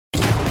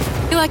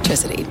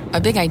Electricity,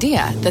 a big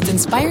idea that's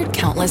inspired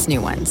countless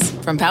new ones.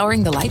 From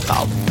powering the light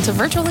bulb to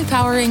virtually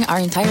powering our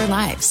entire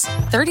lives.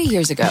 30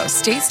 years ago,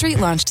 State Street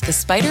launched the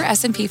Spider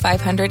S&P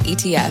 500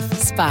 ETF,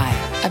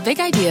 SPY. A big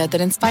idea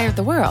that inspired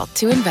the world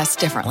to invest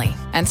differently.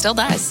 And still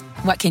does.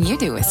 What can you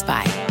do with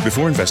SPY?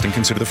 Before investing,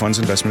 consider the fund's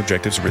investment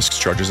objectives, risks,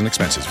 charges, and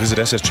expenses. Visit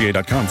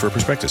ssga.com for a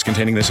prospectus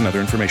containing this and other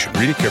information.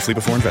 Read it carefully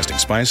before investing.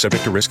 SPY is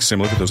subject to risks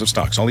similar to those of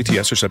stocks. All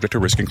ETFs are subject to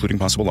risk, including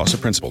possible loss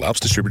of principal. Alps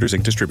Distributors,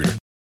 Inc. Distributor.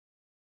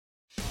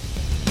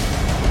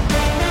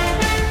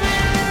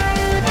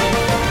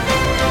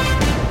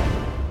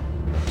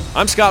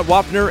 I'm Scott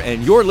Wapner,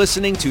 and you're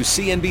listening to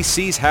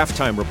CNBC's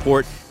Halftime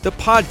Report, the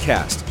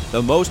podcast,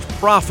 the most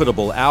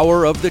profitable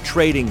hour of the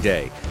trading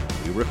day.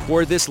 We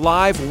record this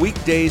live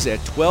weekdays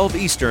at 12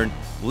 Eastern.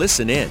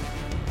 Listen in.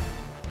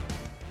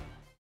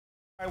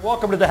 All right,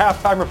 welcome to the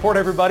Halftime Report,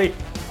 everybody.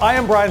 I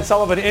am Brian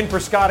Sullivan, in for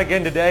Scott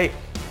again today.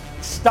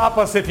 Stop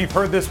us if you've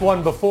heard this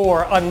one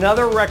before.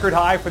 Another record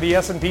high for the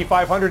S&P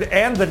 500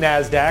 and the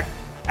NASDAQ.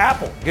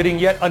 Apple getting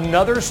yet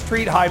another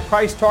street high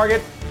price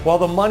target while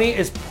the money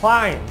is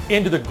plowing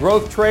into the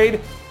growth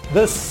trade.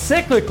 The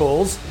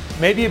cyclicals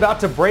may be about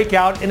to break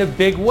out in a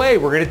big way.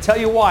 We're going to tell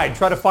you why and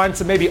try to find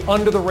some maybe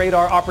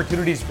under-the-radar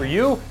opportunities for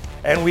you.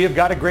 And we have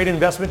got a great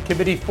investment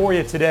committee for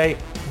you today.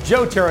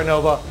 Joe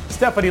Terranova,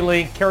 Stephanie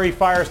Link, Carrie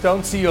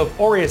Firestone, CEO of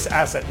Aureus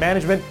Asset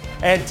Management,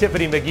 and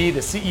Tiffany McGee, the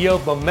CEO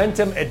of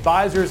Momentum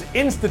Advisors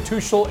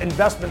Institutional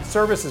Investment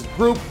Services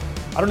Group.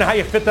 I don't know how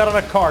you fit that on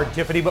a card,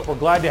 Tiffany, but we're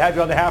glad to have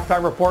you on the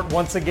Halftime Report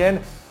once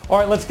again. All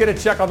right, let's get a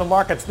check on the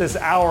markets this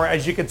hour.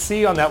 As you can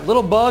see on that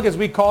little bug, as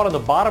we call it, on the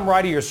bottom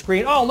right of your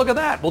screen. Oh, look at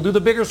that. We'll do the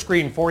bigger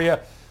screen for you.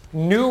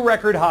 New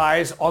record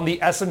highs on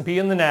the S&P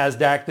and the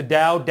NASDAQ. The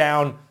Dow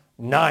down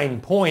 9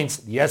 points.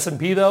 The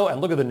S&P, though,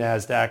 and look at the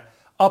NASDAQ,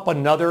 up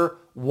another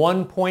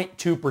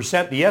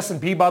 1.2%. The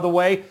S&P, by the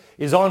way,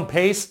 is on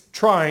pace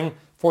trying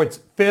for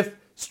its fifth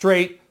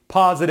straight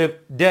positive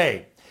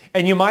day.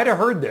 And you might have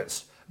heard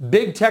this.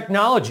 Big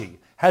technology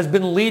has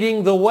been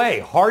leading the way.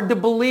 Hard to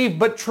believe,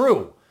 but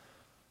true.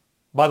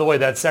 By the way,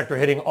 that sector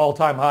hitting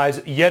all-time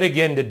highs yet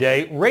again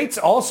today. Rates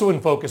also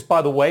in focus,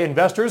 by the way.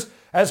 Investors,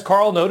 as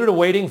Carl noted,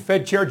 awaiting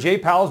Fed Chair Jay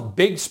Powell's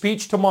big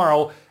speech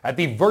tomorrow at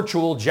the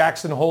virtual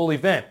Jackson Hole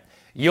event.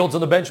 Yields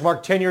on the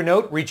benchmark 10-year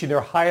note reaching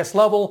their highest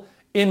level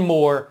in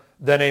more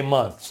than a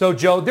month. So,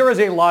 Joe, there is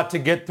a lot to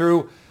get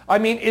through. I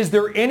mean, is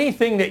there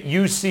anything that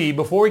you see,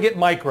 before we get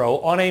micro,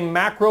 on a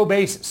macro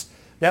basis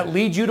that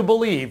leads you to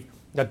believe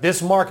that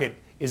this market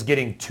is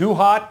getting too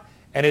hot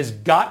and has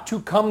got to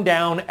come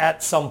down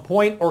at some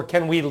point, or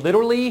can we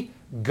literally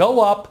go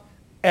up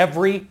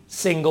every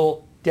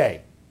single day?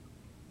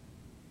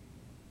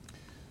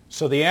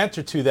 So the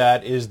answer to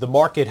that is the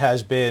market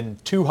has been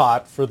too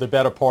hot for the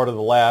better part of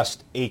the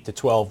last 8 to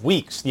 12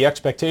 weeks. The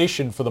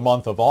expectation for the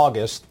month of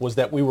August was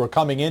that we were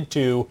coming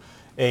into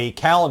a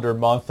calendar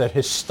month that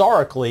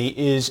historically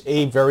is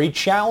a very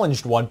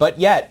challenged one, but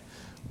yet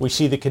we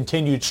see the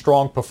continued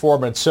strong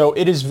performance. So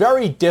it is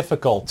very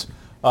difficult,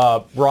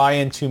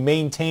 Brian, to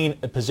maintain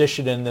a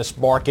position in this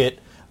market,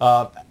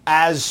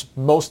 as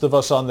most of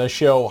us on the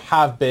show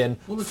have been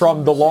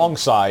from the long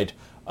side.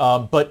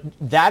 But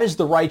that is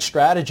the right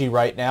strategy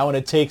right now, and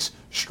it takes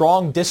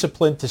strong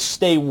discipline to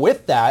stay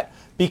with that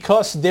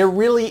because there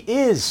really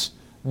is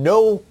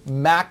no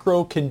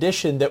macro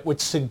condition that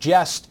would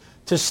suggest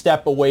to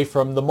step away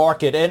from the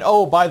market. And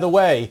oh, by the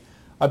way,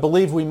 I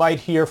believe we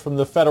might hear from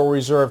the Federal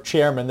Reserve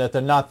Chairman that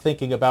they're not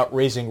thinking about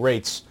raising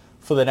rates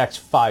for the next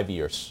 5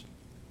 years.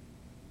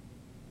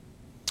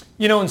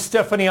 You know, and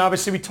Stephanie,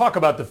 obviously we talk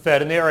about the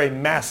Fed, and they are a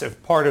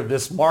massive part of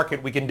this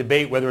market. We can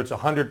debate whether it's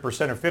 100%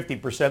 or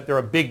 50%. They're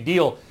a big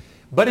deal.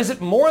 But is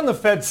it more on the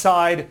Fed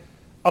side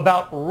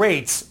about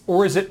rates,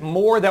 or is it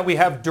more that we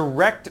have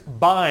direct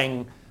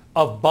buying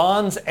of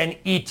bonds and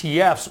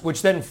ETFs,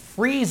 which then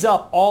frees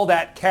up all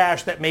that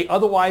cash that may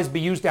otherwise be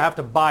used to have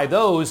to buy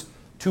those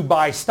to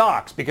buy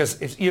stocks?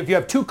 Because if you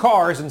have two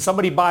cars and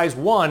somebody buys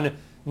one,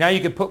 now you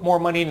can put more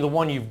money into the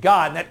one you've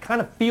got. And that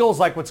kind of feels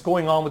like what's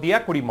going on with the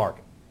equity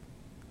market.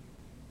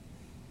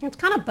 It's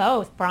kind of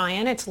both,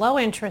 Brian. It's low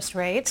interest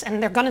rates,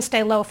 and they're going to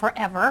stay low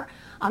forever.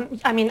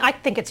 I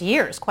think it's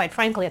years, quite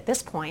frankly, at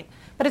this point.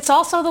 But it's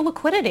also the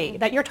liquidity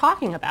that you're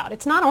talking about.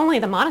 It's not only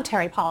the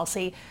monetary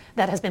policy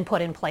that has been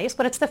put in place,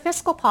 but it's the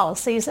fiscal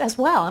policies as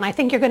well. And I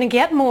think you're going to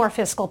get more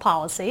fiscal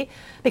policy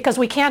because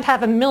we can't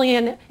have 1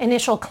 million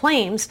initial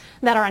claims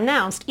that are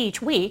announced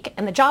each week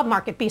and the job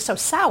market be so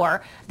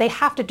sour. They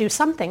have to do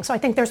something. So I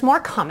think there's more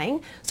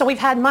coming. So we've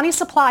had money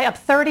supply up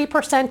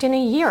 30% in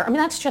a year. I mean,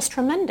 that's just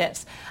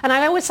tremendous. And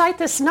I always cite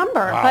this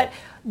number, wow.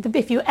 But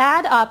if you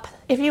add up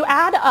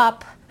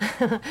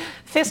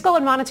fiscal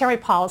and monetary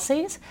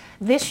policies,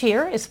 this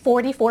year is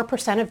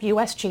 44% of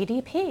U.S.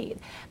 GDP.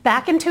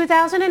 Back in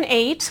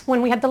 2008,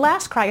 when we had the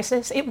last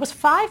crisis, it was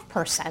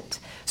 5%.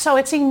 So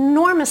it's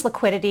enormous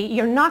liquidity.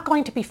 You're not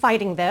going to be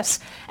fighting this.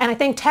 And I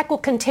think tech will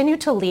continue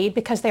to lead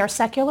because they are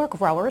secular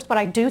growers. But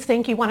I do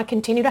think you want to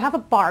continue to have a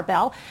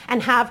barbell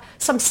and have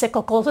some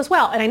cyclicals as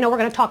well. And I know we're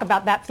going to talk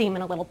about that theme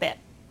in a little bit.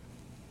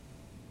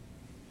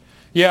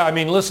 Yeah, I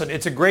mean, listen,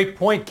 it's a great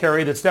point,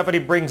 Kerry, that Stephanie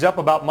brings up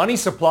about money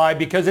supply,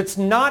 because it's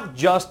not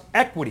just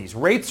equities.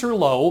 Rates are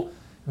low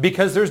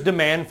because there's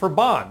demand for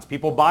bonds.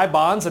 People buy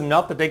bonds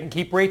enough that they can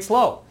keep rates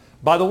low.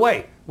 By the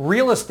way,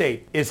 real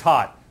estate is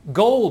hot.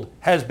 Gold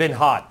has been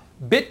hot.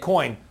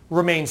 Bitcoin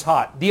remains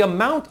hot. The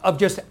amount of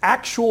just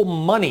actual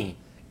money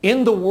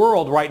in the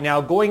world right now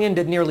going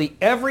into nearly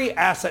every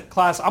asset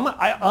class.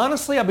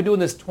 Honestly, I've been doing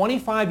this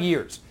 25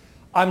 years.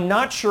 I'm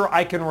not sure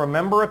I can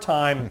remember a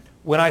time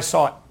when I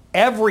saw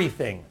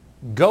everything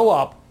go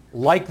up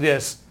like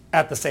this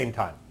at the same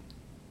time.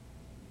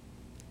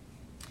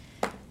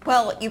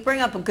 Well, you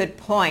bring up a good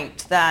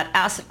point that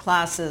asset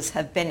classes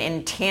have been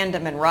in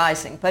tandem and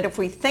rising. But if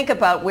we think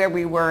about where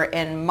we were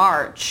in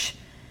March,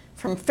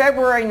 from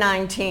February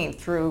 19th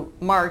through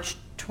March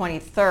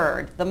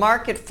 23rd, the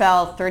market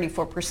fell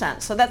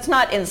 34%. So that's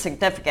not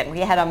insignificant. We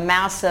had a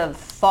massive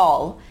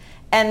fall.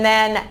 And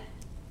then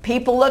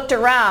people looked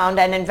around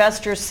and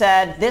investors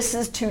said, this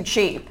is too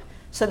cheap.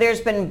 So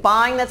there's been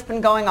buying that's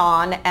been going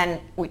on, and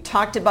we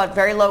talked about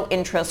very low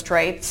interest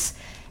rates,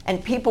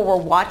 and people were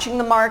watching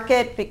the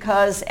market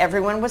because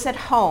everyone was at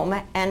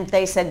home, and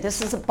they said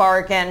this is a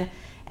bargain,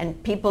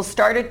 and people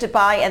started to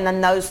buy, and then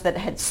those that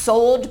had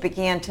sold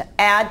began to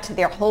add to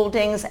their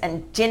holdings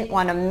and didn't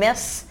want to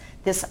miss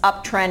this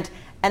uptrend,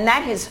 and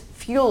that has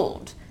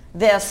fueled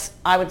this,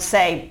 I would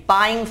say,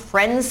 buying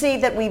frenzy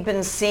that we've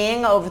been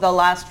seeing over the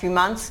last few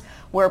months,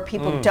 where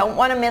people don't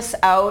want to miss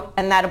out,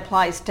 and that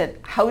applies to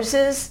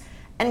houses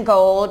and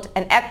gold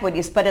and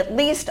equities. But at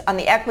least on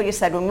the equity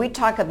side, when we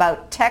talk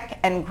about tech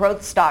and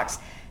growth stocks,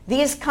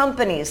 these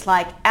companies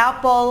like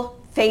Apple,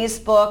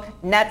 Facebook,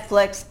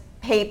 Netflix,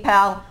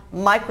 PayPal,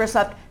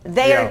 Microsoft,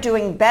 they are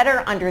doing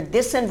better under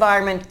this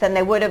environment than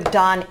they would have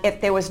done if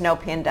there was no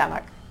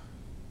pandemic.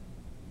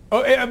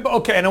 Oh,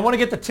 okay, and I want to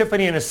get to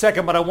Tiffany in a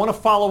second, but I want to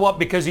follow up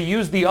because you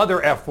used the other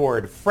F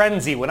word,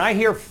 frenzy. When I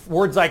hear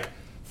words like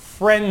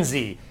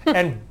frenzy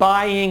and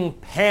buying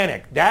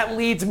panic, that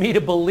leads me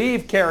to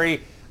believe, Kerry,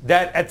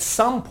 that at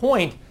some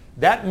point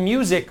that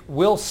music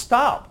will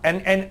stop.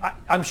 And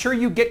I'm sure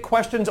you get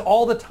questions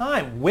all the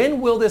time.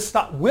 When will this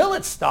stop? Will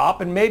it stop?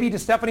 And maybe to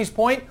Stephanie's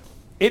point,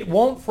 it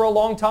won't for a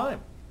long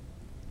time.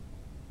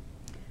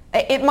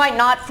 It might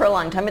not for a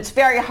long time. It's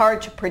very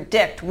hard to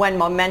predict when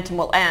momentum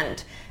will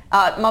end.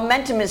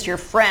 Momentum is your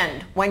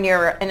friend when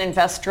you're an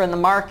investor in the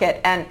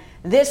market. And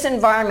this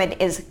environment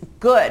is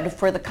good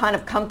for the kind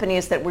of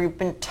companies that we've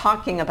been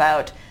talking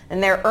about.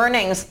 And their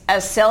earnings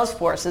as sales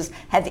forces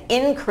have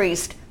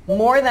increased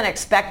more than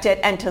expected,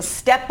 and to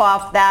step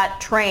off that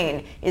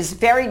train is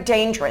very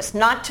dangerous.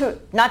 Not to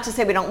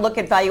say we don't look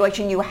at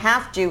valuation. You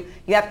have to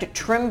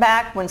trim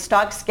back when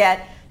stocks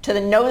get to the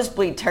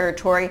nosebleed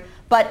territory.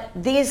 But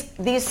these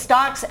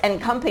stocks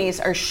and companies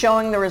are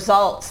showing the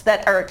results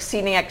that are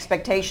exceeding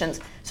expectations.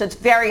 So it's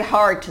very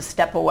hard to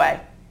step away.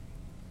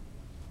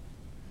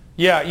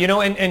 Yeah,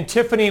 and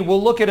Tiffany,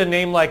 we'll look at a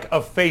name like a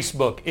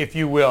Facebook, if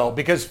you will,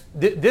 because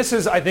this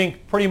is, I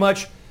think, pretty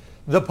much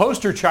the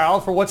poster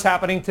child for what's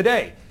happening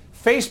today.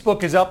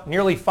 Facebook is up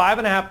nearly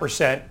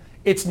 5.5%.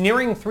 It's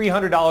nearing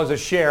 $300 a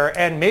share,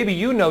 and maybe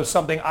you know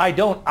something I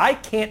don't. I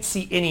can't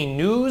see any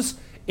news,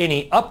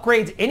 any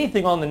upgrades,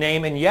 anything on the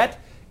name, and yet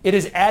it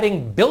is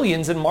adding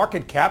billions in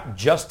market cap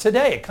just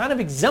today. It kind of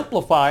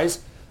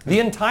exemplifies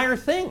the entire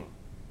thing.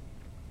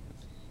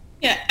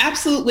 Yeah,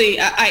 absolutely.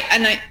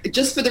 I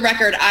just for the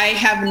record, I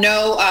have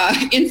no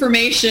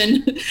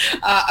information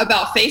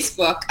about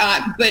Facebook,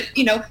 but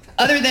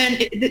other than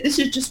this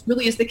is just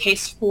really is the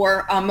case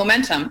for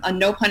momentum,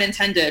 no pun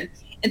intended.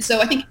 And so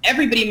I think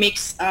everybody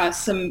makes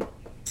some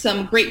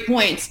great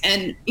points,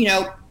 and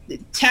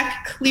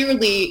tech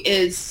clearly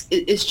is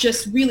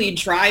just really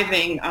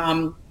driving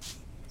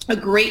a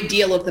great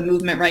deal of the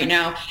movement right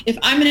now. If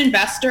I'm an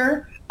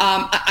investor,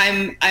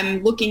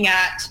 I'm looking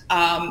at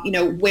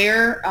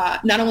where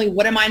not only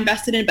what am I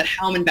invested in, but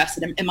how I'm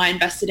invested in. Am I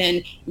invested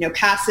in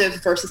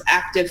passive versus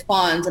active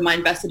funds? Am I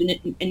invested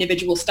in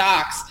individual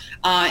stocks?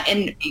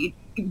 And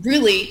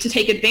really to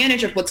take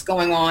advantage of what's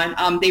going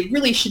on, they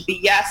really should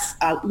be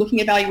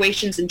looking at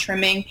valuations and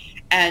trimming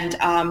and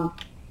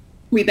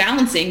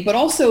rebalancing, but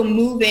also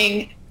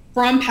moving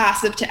from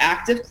passive to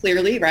active,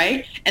 clearly,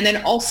 right? And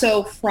then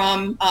also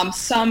from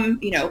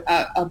some,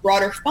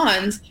 broader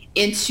funds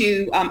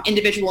into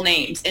individual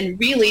names. And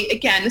really,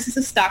 again, this is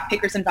a stock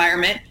picker's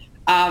environment.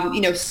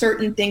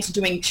 Certain things are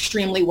doing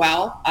extremely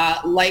well,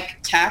 like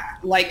tech,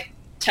 like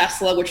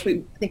Tesla, which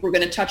I think we're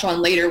going to touch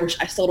on later, which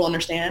I still don't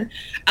understand.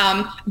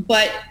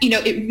 But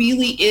it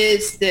really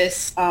is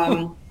this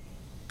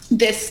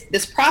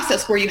this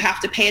process where you have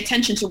to pay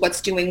attention to what's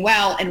doing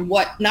well and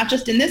what, not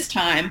just in this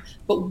time,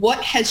 but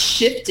what has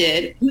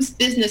shifted, whose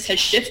business has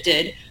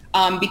shifted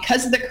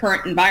because of the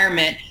current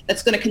environment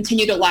that's going to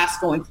continue to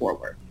last going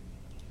forward.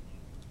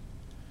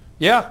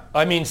 Yeah,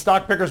 I mean,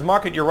 stock pickers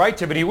market, you're right,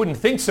 Tiffany. You wouldn't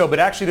think so, but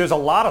actually there's a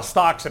lot of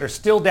stocks that are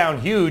still down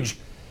huge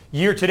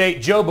year to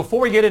date. Joe,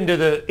 before we get into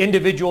the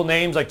individual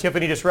names like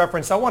Tiffany just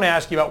referenced, I want to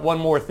ask you about one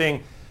more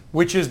thing,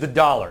 which is the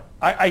dollar.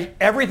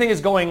 Everything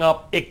is going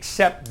up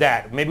except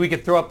that. Maybe we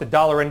could throw up the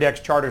dollar index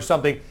chart or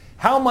something.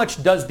 How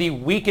much does the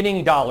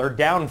weakening dollar,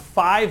 down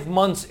 5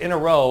 months in a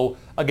row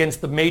against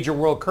the major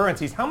world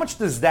currencies, how much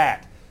does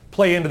that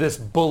play into this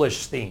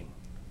bullish theme?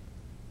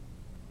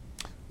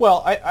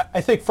 Well,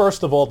 I think,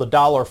 first of all, the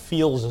dollar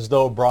feels as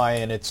though,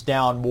 Brian, it's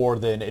down more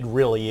than it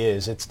really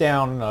is. It's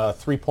down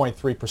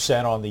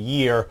 3.3% on the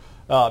year,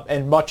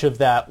 and much of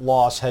that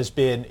loss has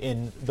been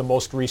in the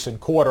most recent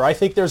quarter. I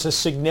think there's a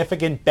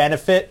significant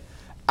benefit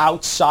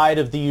outside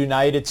of the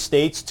United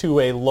States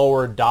to a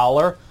lower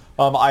dollar.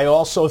 I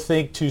also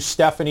think, to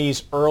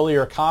Stephanie's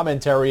earlier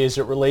commentary as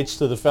it relates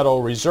to the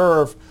Federal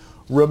Reserve,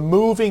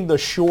 removing the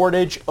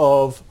shortage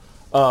of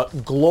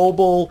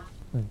global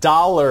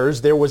dollars,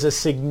 there was a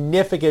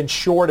significant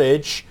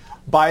shortage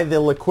by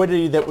the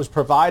liquidity that was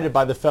provided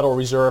by the Federal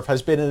Reserve,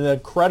 has been an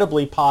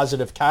incredibly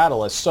positive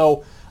catalyst.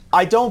 So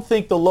I don't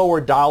think the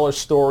lower dollar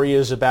story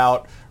is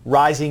about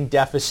rising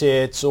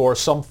deficits or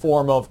some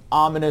form of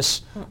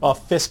ominous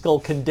fiscal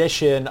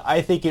condition.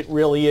 I think it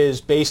really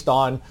is based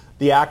on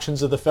the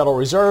actions of the Federal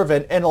Reserve.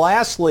 And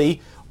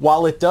lastly,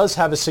 while it does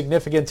have a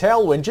significant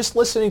tailwind, just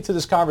listening to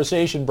this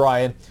conversation,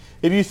 Brian,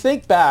 if you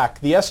think back,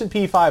 the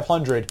S&P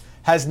 500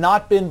 has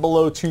not been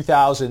below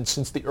 2,000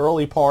 since the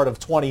early part of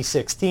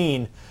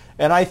 2016.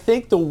 And I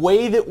think the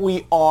way that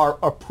we are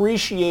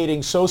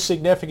appreciating so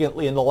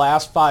significantly in the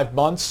last 5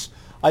 months,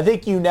 I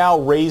think you now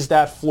raise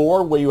that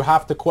floor where you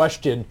have to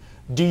question,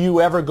 do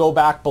you ever go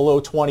back below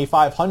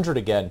 2,500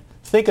 again?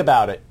 Think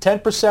about it.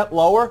 10%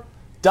 lower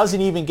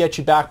doesn't even get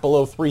you back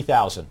below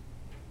 3,000.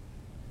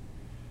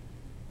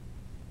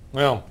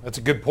 Well, that's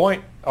a good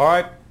point. All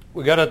right,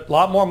 we got a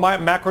lot more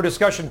macro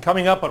discussion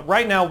coming up, but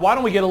right now, why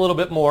don't we get a little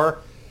bit more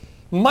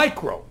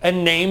micro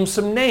and name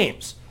some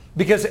names?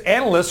 Because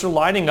analysts are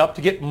lining up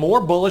to get more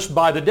bullish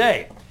by the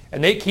day,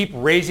 and they keep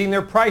raising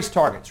their price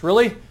targets.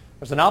 Really?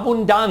 There's an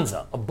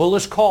abundanza of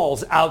bullish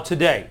calls out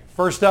today.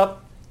 First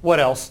up, what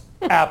else?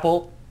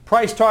 Apple.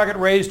 Price target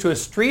raised to a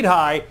street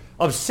high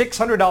of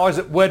 $600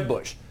 at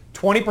Wedbush.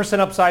 20%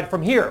 upside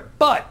from here.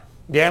 But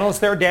the analyst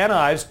there, Dan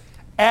Ives,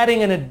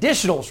 adding an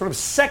additional sort of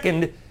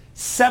second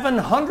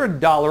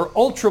 $700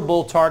 ultra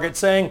bull target,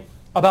 saying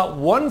about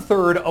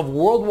 1/3 of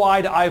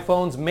worldwide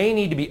iPhones may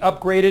need to be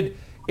upgraded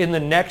in the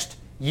next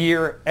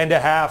year and a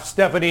half.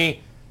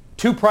 Stephanie,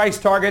 two price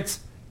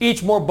targets,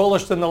 each more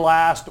bullish than the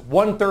last,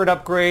 1/3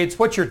 upgrades.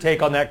 What's your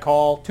take on that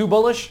call? Too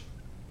bullish?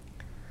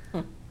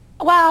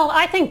 Well,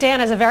 I think Dan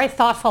is a very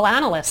thoughtful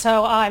analyst,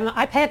 so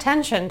I pay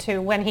attention to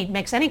when he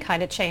makes any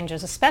kind of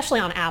changes, especially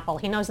on Apple.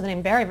 He knows the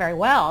name very, very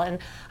well, and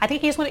I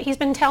think he's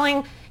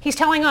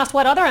telling us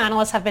what other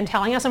analysts have been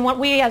telling us and what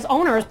we as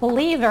owners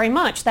believe very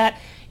much, that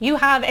you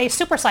have a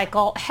super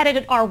cycle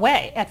headed our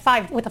way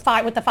with the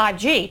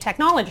 5G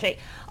technology.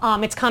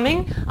 It's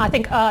coming. I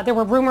think there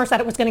were rumors that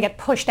it was going to get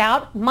pushed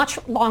out much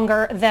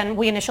longer than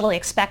we initially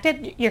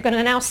expected. You're going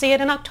to now see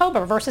it in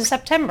October versus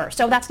September.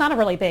 So that's not a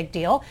really big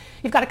deal.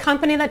 You've got a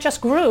company that just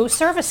grew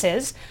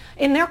services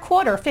in their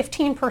quarter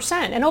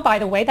 15%. And oh, by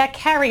the way, that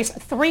carries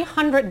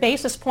 300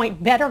 basis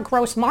point better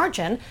gross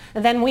margin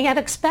than we had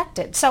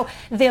expected. So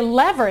the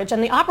leverage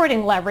and the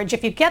operating leverage,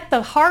 if you get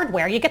the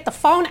hardware, you get the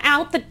phone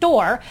out the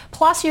door,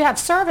 plus you have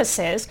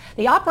services,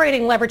 the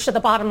operating leverage to the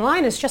bottom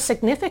line is just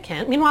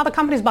significant. Meanwhile, the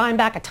company's buying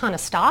back a ton of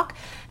stock.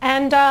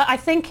 And I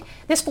think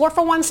this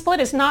 4-for-1 split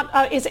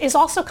is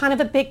also kind of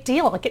a big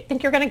deal. I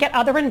think you're going to get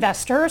other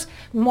investors,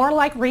 more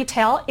like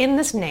retail, in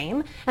this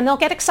name, and they'll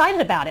get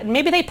excited about it. And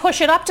maybe they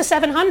push it up to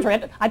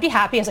 700. I'd be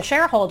happy as a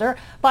shareholder.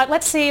 But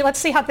let's see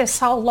how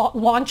this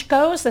launch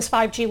goes, this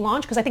 5G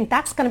launch, because I think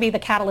that's going to be the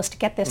catalyst to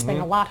get this thing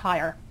a lot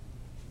higher.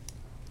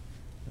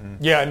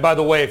 Yeah, and by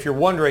the way, if you're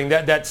wondering,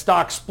 that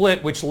stock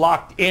split, which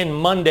locked in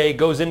Monday,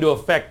 goes into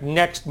effect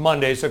next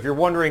Monday. So if you're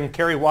wondering,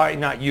 Carrie, why,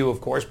 not you, of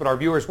course, but our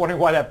viewers wondering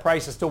why that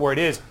price is still where it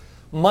is,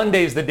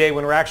 Monday is the day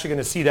when we're actually going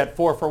to see that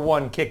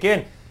 4-for-1 kick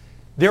in.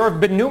 There have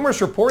been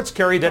numerous reports,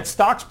 Carrie, that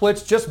stock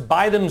splits just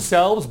by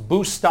themselves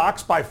boost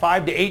stocks by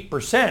 5 to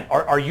 8%.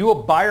 Are you a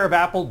buyer of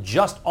Apple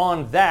just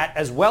on that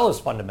as well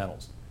as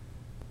fundamentals?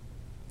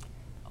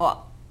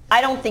 Well, I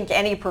don't think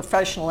any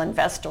professional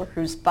investor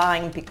who's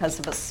buying because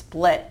of a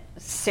split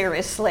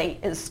seriously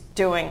is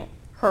doing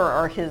her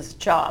or his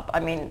job. I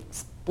mean,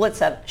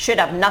 splits should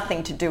have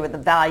nothing to do with the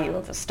value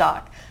of a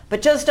stock.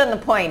 But just on the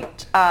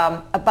point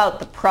about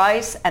the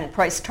price and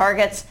price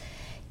targets,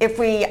 if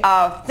we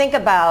think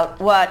about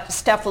what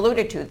Steph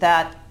alluded to,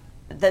 that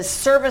the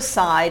service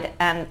side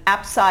and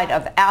app side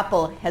of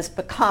Apple has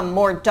become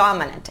more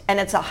dominant, and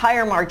it's a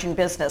higher margin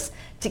business,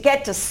 to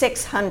get to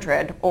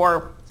 600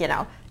 or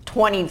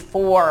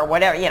 24 or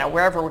whatever,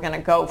 wherever we're going to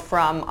go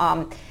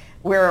from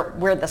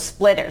where the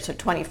split is, or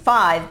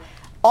 25,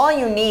 all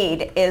you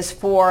need is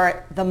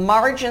for the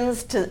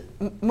margins to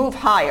move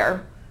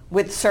higher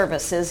with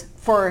services,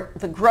 for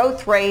the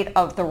growth rate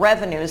of the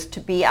revenues to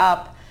be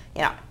up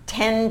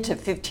 10 to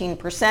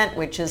 15%,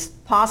 which is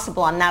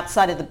possible on that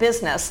side of the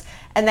business.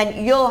 And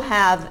then you'll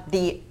have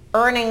the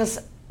earnings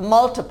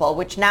multiple,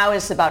 which now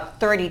is about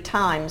 30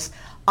 times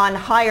on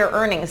higher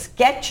earnings,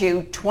 get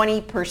you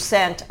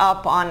 20%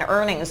 up on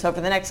earnings over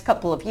the next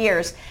couple of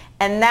years.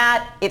 And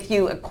that, if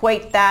you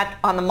equate that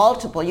on the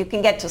multiple, you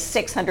can get to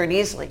 600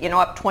 easily,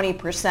 up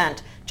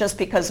 20% just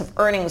because of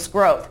earnings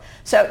growth.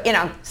 So,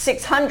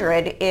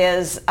 600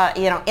 is,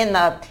 in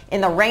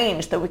the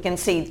range that we can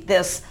see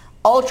this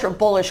ultra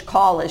bullish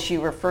call, as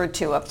you referred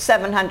to, of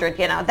 700.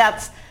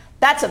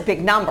 That's a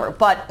big number,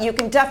 but you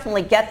can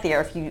definitely get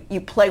there if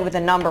you play with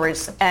the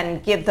numbers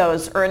and give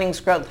those earnings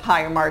growth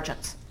higher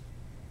margins.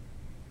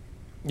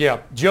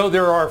 Yeah, Joe,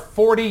 there are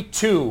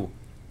 42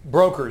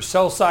 brokers,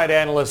 sell-side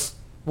analysts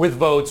with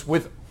votes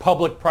with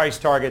public price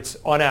targets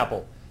on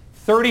Apple.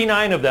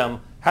 39 of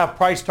them have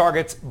price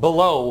targets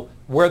below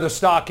where the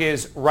stock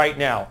is right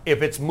now.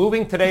 If it's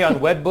moving today on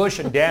Wedbush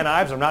and Dan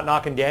Ives, I'm not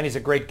knocking Dan, he's a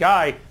great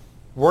guy,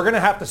 we're going to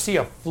have to see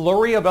a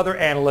flurry of other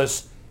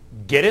analysts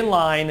get in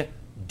line,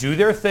 do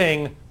their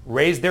thing,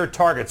 raise their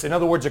targets. In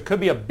other words, it could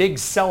be a big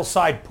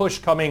sell-side push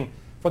coming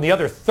from the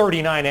other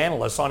 39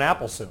 analysts on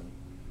Apple soon.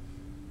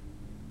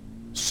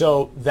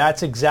 So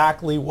that's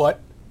exactly what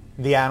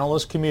the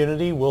analyst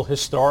community will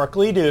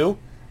historically do.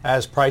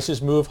 As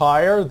prices move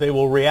higher, they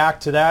will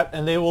react to that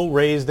and they will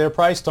raise their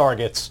price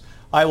targets.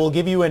 I will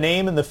give you a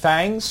name in the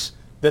FANGs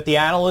that the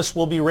analysts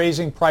will be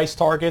raising price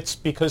targets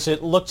because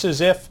it looks as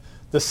if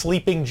the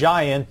sleeping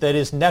giant that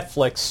is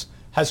Netflix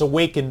has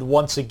awakened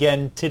once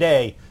again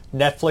today.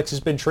 Netflix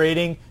has been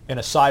trading in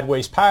a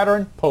sideways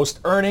pattern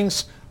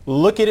post-earnings.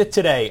 Look at it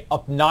today,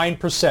 up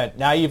 9%.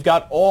 Now you've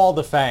got all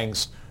the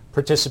FANGs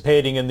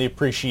participating in the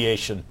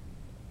appreciation.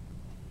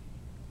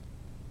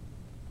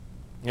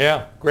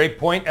 Yeah, great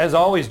point as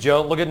always,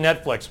 Joe. Look at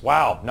Netflix.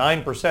 Wow,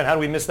 9%. How do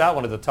we miss that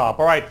one at the top?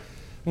 All right,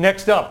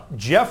 next up,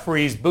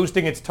 Jefferies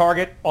boosting its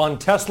target on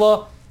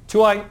Tesla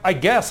to, I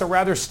guess, a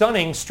rather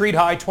stunning street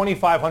high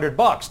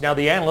 $2,500. Now,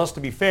 the analysts, to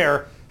be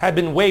fair, had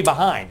been way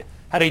behind,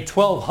 had a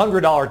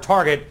 $1,200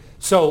 target,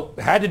 so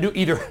had to do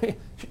either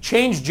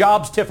change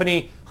jobs,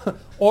 Tiffany,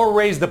 or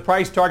raise the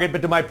price target.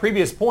 But to my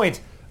previous point,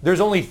 there's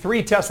only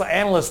 3 Tesla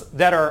analysts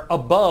that are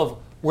above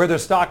where the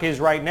stock is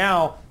right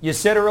now. You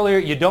said earlier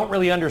you don't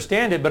really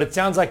understand it, but it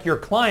sounds like your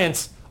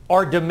clients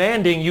are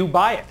demanding you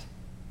buy it.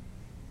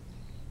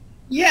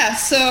 Yeah,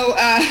 so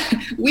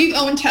we've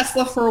owned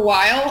Tesla for a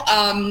while,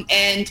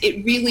 and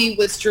it really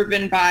was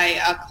driven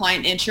by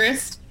client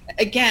interest.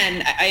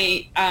 Again,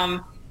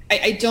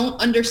 I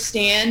don't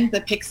understand the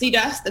pixie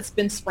dust that's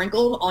been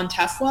sprinkled on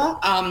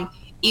Tesla.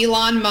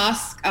 Elon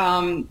Musk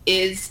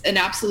is an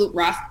absolute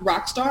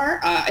rock star.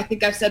 I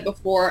think I've said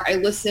before,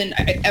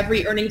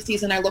 every earnings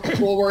season, I look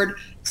forward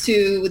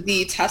to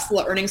the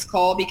Tesla earnings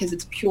call because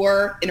it's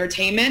pure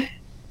entertainment.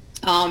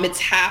 It's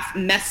half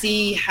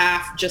messy,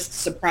 half just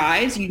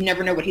surprise. You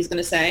never know what he's going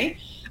to say.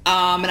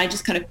 And I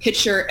just kind of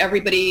picture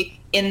everybody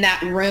in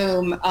that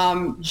room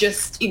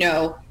just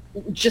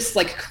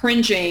like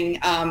cringing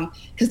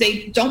because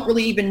they don't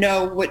really even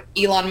know what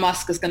Elon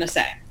Musk is going to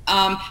say.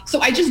 So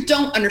I just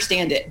don't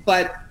understand it.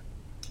 But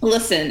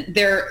listen,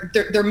 they're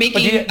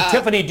making.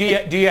 Tiffany,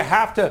 do you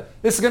have to?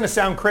 This is going to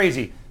sound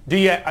crazy. Do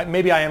you?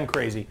 Maybe I am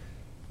crazy.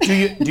 Do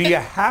you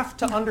have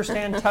to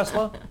understand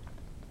Tesla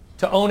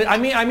to own it? I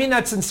mean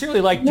that sincerely.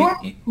 Like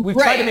we've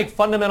tried to make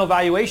fundamental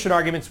valuation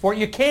arguments for it.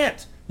 You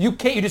can't. You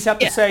can't. You just have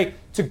to say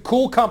it's a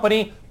cool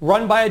company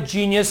run by a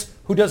genius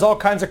who does all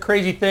kinds of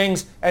crazy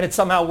things, and it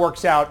somehow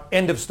works out.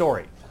 End of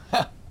story.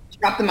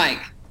 Drop the mic.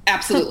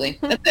 Absolutely.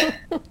 That's it.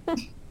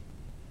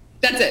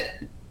 That's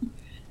it.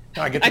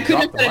 I get to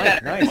drop the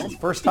mic. Nice. It's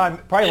first time,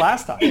 probably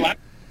last time.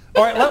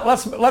 All right,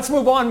 let's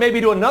move on maybe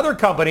to another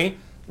company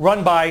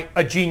run by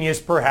a genius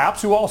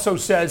perhaps who also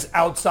says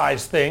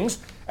outsized things,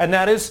 and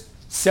that is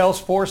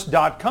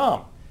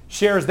Salesforce.com.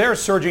 Shares there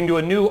surging to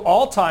a new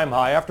all-time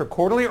high after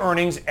quarterly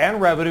earnings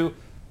and revenue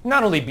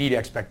not only beat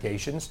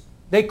expectations,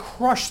 they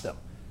crushed them.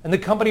 And the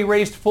company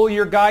raised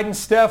full-year guidance.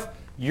 Steph,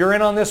 you're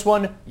in on this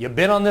one. You've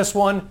been on this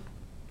one.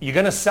 You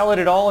going to sell it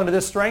at all into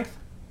this strength?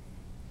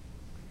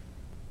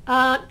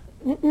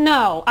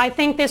 No, I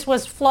think this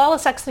was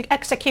flawless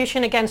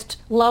execution against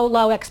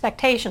low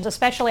expectations,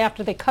 especially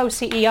after the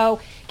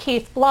co-CEO,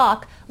 Keith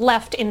Block,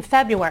 left in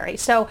February.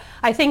 So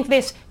I think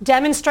this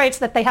demonstrates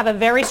that they have a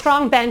very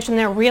strong bench and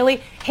they're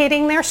really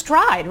hitting their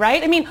stride,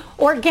 right? I mean,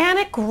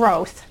 organic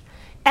growth,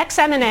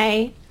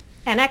 ex-M&A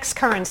and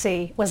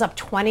ex-currency was up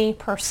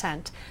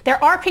 20%. Their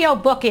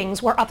RPO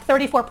bookings were up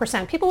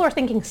 34%. People were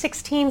thinking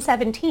 16,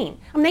 17.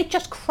 I mean, they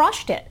just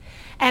crushed it.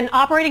 And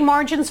operating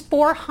margins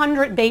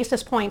 400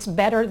 basis points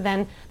better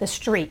than the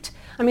street.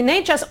 I mean,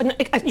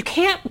 you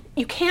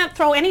can't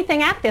throw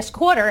anything at this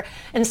quarter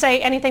and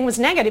say anything was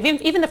negative.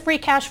 Even the free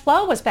cash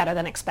flow was better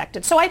than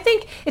expected. So I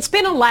think it's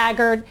been a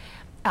laggard.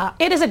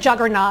 It is a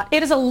juggernaut.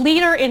 It is a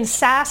leader in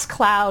SaaS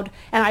cloud.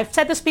 And I've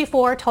said this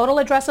before, total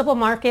addressable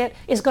market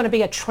is going to be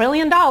 $1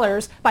 trillion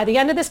by the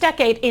end of this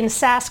decade in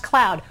SaaS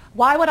cloud.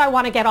 Why would I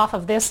want to get off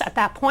of this at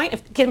that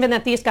point, given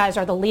that these guys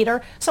are the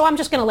leader? So I'm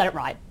just going to let it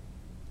ride.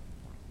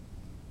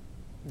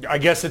 I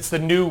guess it's the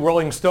new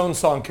Rolling Stones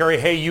song, Carrie,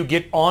 hey, you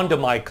get onto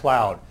my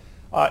cloud.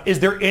 Is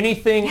there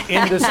anything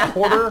in this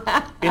quarter,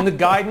 in the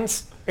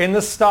guidance, in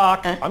the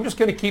stock? I'm just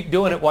going to keep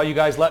doing it while you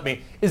guys let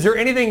me. Is there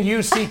anything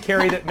you see,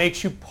 Carrie, that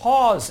makes you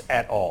pause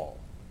at all?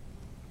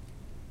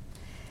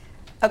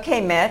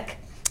 Okay, Mick.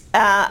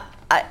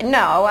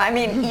 No, I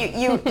mean,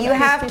 you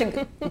have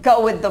to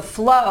go with the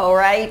flow,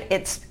 right?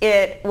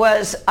 It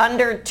was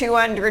under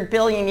 200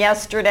 billion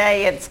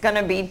yesterday. It's going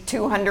to be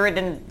 200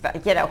 and,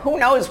 who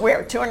knows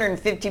where,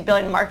 250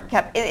 billion market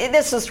cap.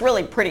 This is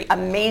really pretty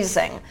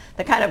amazing,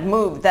 the kind of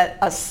move that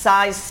a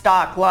size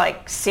stock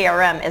like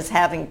CRM is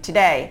having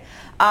today.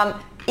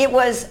 It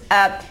was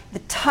the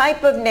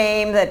type of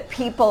name that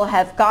people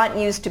have gotten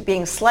used to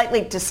being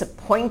slightly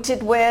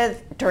disappointed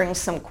with during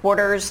some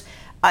quarters.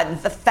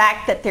 The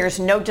fact that there's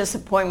no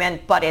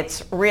disappointment, but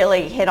it's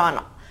really hit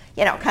on,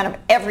 kind of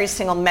every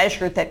single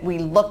measure that we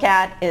look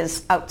at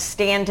is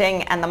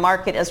outstanding, and the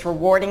market is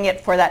rewarding it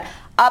for that.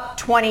 Up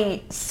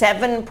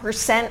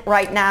 27%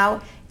 right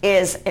now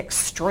is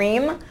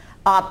extreme,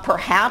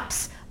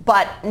 perhaps.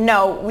 But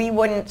no, we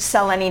wouldn't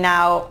sell any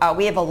now.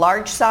 We have a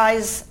large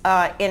size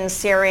in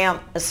serum,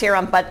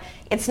 but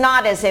it's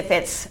not as if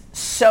it's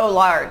so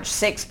large,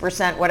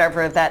 6%,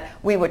 whatever, that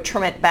we would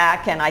trim it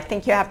back. And I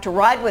think you have to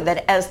ride with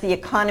it as the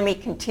economy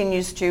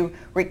continues to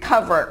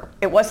recover.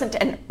 It wasn't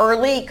an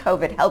early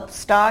COVID help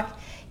stock.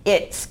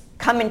 It's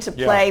come into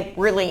play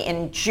really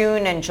in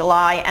June and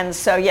July. And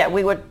so,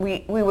 we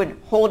would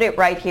hold it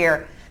right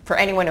here for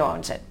anyone who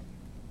owns it.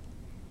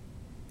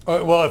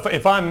 Well,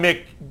 if I'm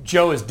Mick,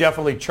 Joe is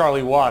definitely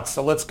Charlie Watts.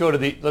 So let's go to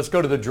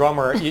the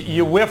drummer.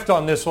 You whiffed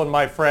on this one,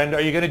 my friend.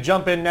 Are you going to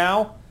jump in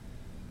now?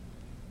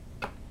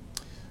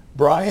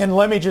 Brian,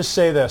 let me just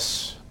say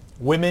this.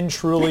 Women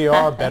truly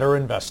are better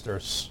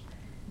investors.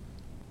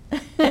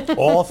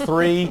 All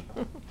three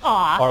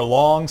are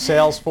long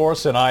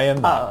Salesforce, and I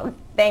am not. Oh,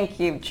 thank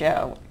you,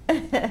 Joe.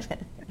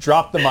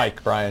 Drop the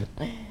mic, Brian.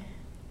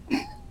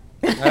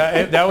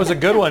 That was a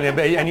good one,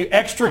 and you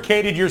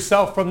extricated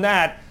yourself from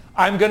that.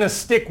 I'm going to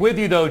stick with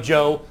you, though,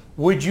 Joe.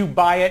 Would you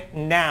buy it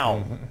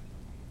now?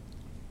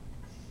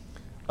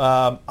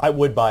 I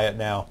would buy it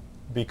now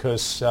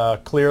because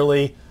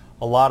clearly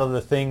a lot of the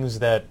things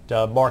that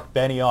Mark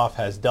Benioff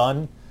has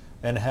done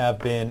and have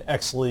been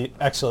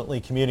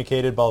excellently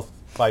communicated both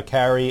by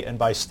Carrie and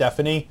by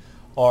Stephanie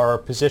are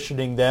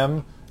positioning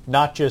them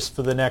not just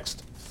for the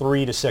next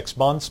 3 to 6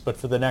 months, but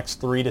for the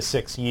next 3 to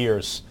 6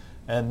 years.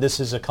 And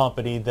this is a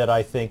company that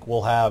I think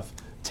will have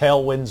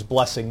tailwinds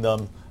blessing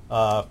them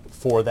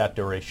for that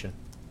duration.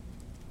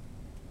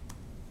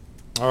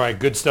 All right,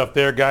 good stuff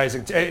there, guys.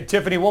 And,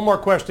 Tiffany, one more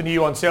question to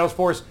you on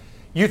Salesforce.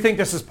 You think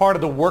this is part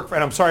of the work,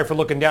 and I'm sorry for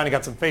looking down, I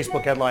got some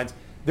Facebook headlines.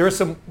 There are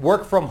some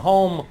work from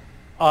home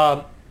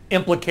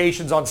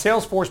implications on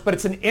Salesforce, but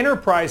it's an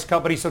enterprise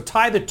company, so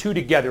tie the two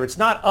together. It's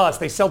not us.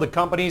 They sell to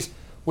companies,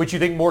 which you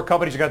think more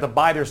companies are going to have to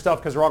buy their stuff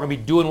because they're all going to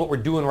be doing what we're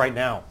doing right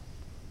now.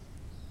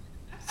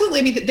 Absolutely.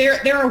 I mean,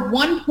 there are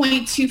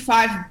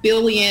 1.25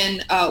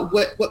 billion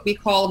what we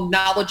call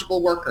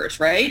knowledgeable workers,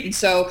 right? And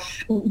so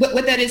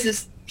what that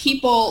is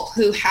people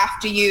who have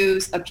to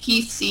use a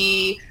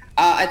PC,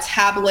 a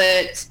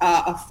tablet,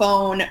 a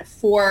phone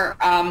for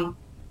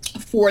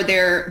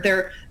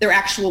their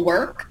actual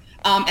work.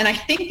 And I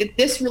think that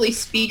this really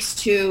speaks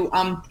to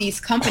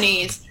these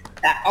companies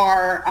that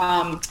are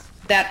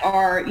that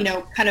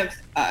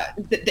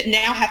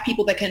now have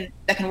people that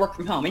can work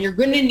from home. And you're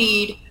going to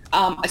need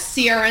a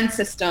CRM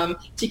system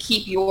to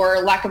keep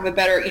your, lack of a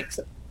better,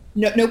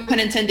 no pun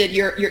intended,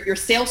 your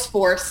sales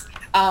force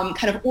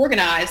kind of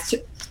organized,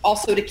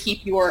 also to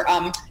keep your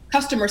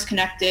customers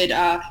connected.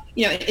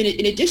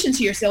 In addition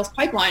to your sales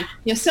pipeline,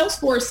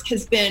 Salesforce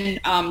has been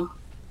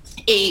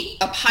a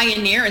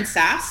pioneer in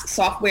SaaS,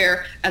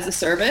 software as a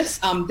service.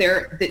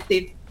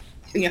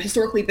 They've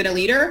historically been a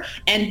leader,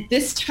 and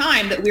this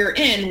time that we're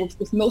in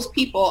with most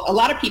people, a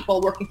lot of people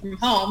working from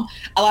home,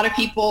 a lot of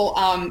people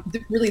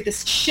really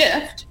this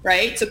shift,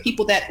 right? So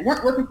people that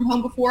weren't working from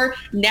home before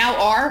now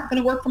are going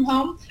to work from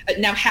home,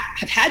 now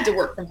have had to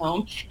work from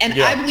home,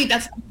 and I believe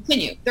that's going to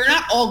continue. They're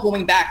not all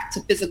going back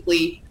to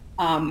physically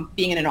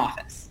being in an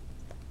office.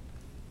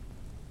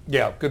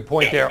 Yeah, good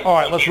point there. All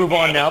right, let's move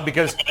on now,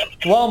 because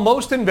while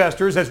most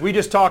investors, as we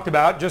just talked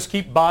about, just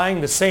keep buying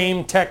the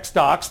same tech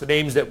stocks, the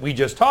names that we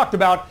just talked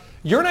about,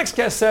 your next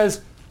guest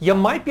says you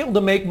might be able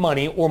to make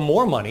money or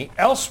more money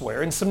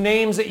elsewhere in some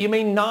names that you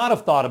may not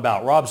have thought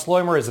about. Rob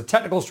Sloimer is a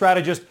technical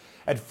strategist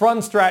at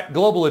Fundstrat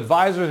Global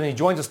Advisors, and he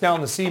joins us now on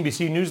the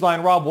CNBC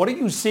Newsline. Rob, what are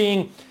you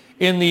seeing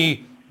in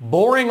the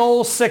boring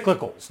old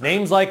cyclicals,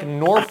 names like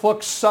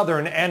Norfolk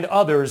Southern and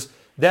others,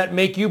 that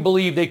make you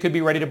believe they could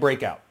be ready to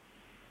break out?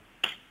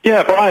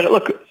 Yeah, Brian,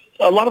 look,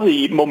 a lot of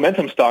the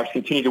momentum stocks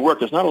continue to work.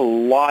 There's not a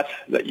lot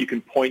that you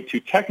can point to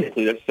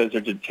technically that says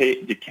they're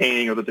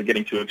decaying or that they're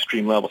getting to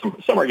extreme levels.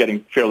 Some are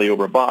getting fairly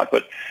overbought.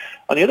 But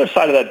on the other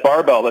side of that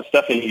barbell that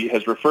Stephanie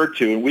has referred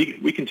to, and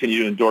we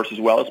continue to endorse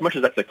as well, as much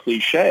as that's a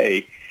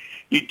cliche,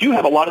 you do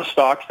have a lot of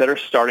stocks that are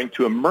starting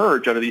to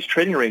emerge out of these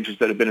trading ranges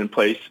that have been in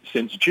place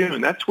since June.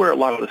 That's where a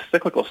lot of the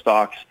cyclical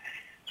stocks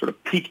sort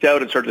of peaked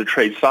out and started to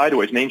trade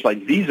sideways. Names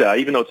like Visa,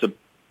 even though it's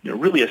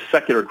really a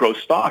secular growth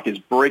stock, is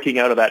breaking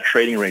out of that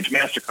trading range.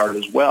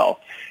 MasterCard as well.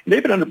 And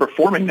they've been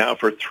underperforming now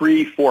for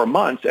 3-4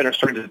 months and are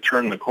starting to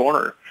turn the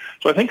corner.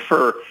 So I think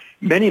for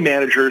many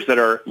managers that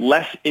are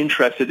less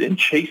interested in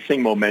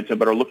chasing momentum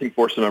but are looking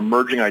for some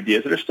emerging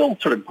ideas that are still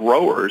sort of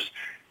growers.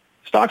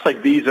 Stocks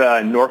like Visa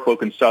and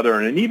Norfolk and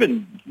Southern and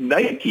even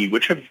Nike,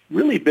 which have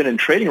really been in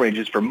trading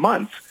ranges for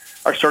months,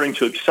 are starting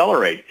to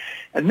accelerate.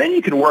 And then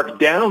you can work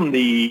down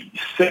the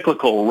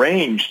cyclical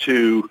range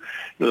to,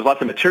 there's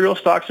lots of material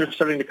stocks that are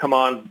starting to come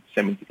on,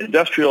 same with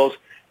industrials.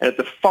 And at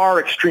the far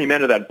extreme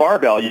end of that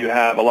barbell, you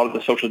have a lot of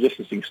the social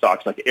distancing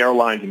stocks like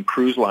airlines and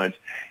cruise lines.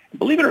 And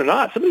believe it or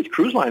not, some of these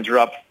cruise lines are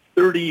up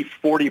 30,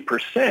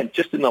 40%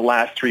 just in the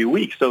last 3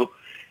 weeks. So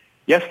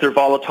yes, they're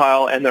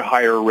volatile and they're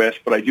higher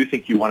risk, but I do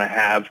think you want to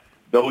have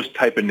those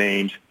type of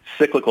names,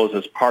 cyclicals,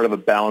 as part of a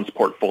balanced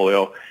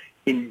portfolio.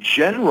 In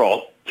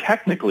general,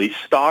 technically,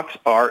 stocks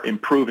are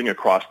improving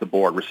across the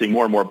board. We're seeing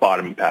more and more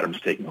bottoming patterns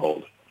taking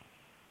hold.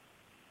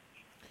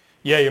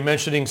 Yeah, you're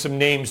mentioning some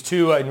names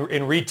too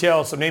in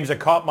retail, some names that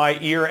caught my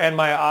ear and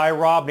my eye,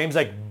 Rob, names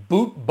like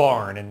Boot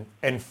Barn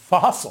and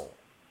Fossil.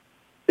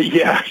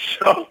 Yeah,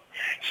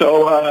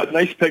 so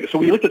nice pick. So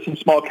we looked at some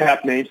small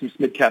cap names, some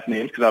mid cap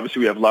names, because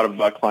obviously we have a lot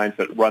of clients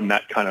that run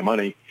that kind of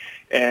money.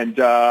 And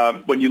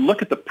when you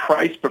look at the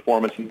price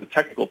performance and the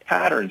technical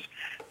patterns,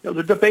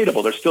 they're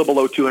debatable. They're still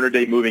below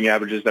 200-day moving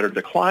averages that are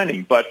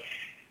declining. But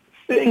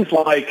things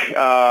like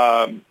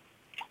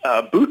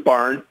Boot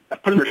Barn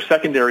put in their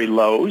secondary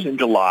lows in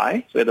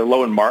July. So they had a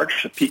low in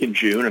March, a peak in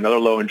June, another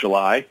low in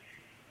July.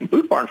 And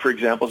Boot Barn, for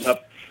example, is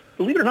up,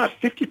 believe it or not,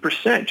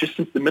 50% just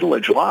since the middle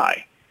of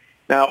July.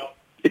 Now,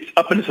 it's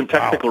up into some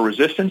technical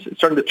resistance. It's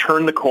starting to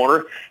turn the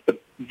corner.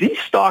 But these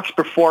stocks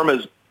perform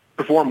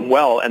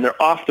well, and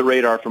they're off the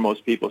radar for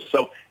most people.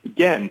 So,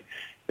 again,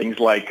 things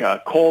like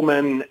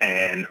Coleman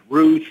and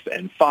Ruth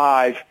and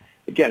Five,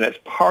 again, as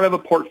part of a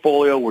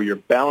portfolio where you're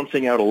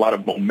balancing out a lot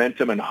of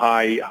momentum and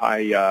high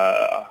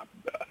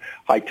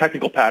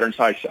technical patterns,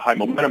 high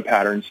momentum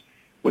patterns,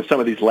 with some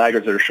of these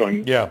laggards that are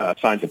showing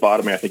signs of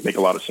bottoming, I think make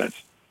a lot of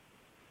sense.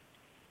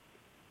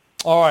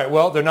 All right,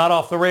 well, they're not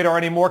off the radar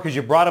anymore because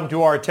you brought them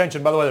to our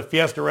attention. By the way, the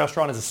Fiesta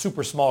restaurant is a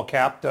super small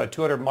cap,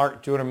 200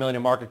 million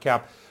in market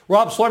cap.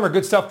 Rob Sluymer,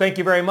 good stuff. Thank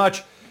you very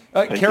much.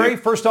 Kerry,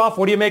 first off,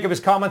 what do you make of his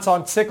comments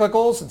on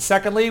cyclicals? And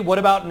secondly, what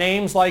about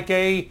names like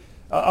a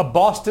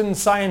Boston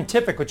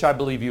Scientific, which I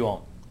believe you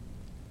own?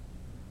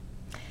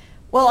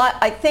 Well,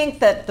 I think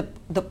that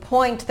the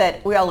point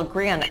that we all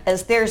agree on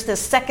is there's this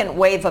second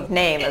wave of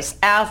names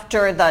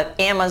after the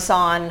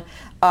Amazon,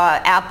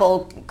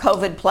 Apple,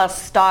 COVID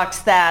plus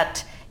stocks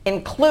that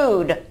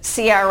include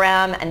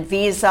CRM and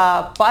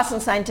Visa,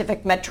 Boston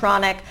Scientific,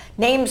 Medtronic,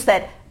 names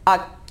that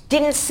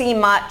didn't see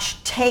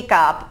much take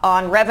up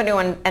on revenue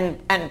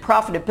and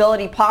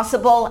profitability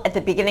possible at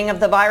the beginning of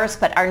the virus,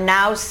 but are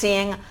now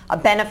seeing a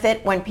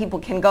benefit when people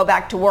can go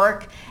back to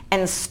work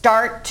and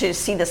start to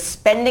see the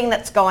spending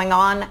that's going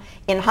on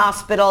in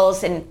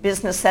hospitals, in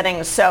business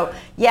settings. So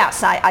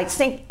yes, I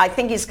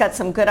think he's got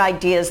some good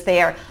ideas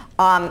there.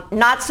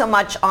 Not so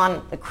much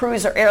on the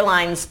cruise or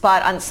airlines,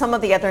 but on some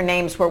of the other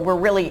names where we're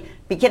really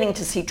beginning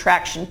to see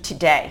traction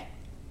today.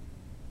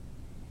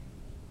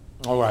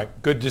 All right.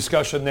 Good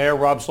discussion there.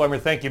 Rob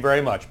Sluymer, thank you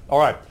very much. All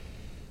right.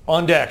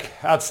 On deck,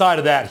 outside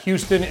of that,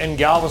 Houston and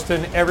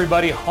Galveston,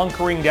 everybody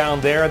hunkering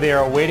down there. They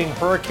are awaiting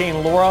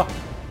Hurricane Laura.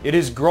 It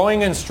is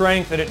growing in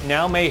strength, and it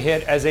now may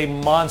hit as a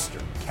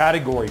monster.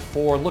 Category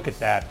 4. Look at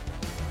that.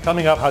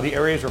 Coming up, how the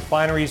area's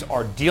refineries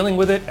are dealing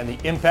with it and the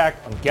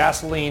impact on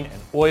gasoline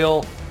and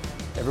oil.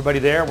 Everybody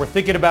there, we're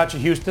thinking about you,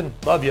 Houston.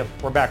 Love you.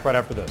 We're back right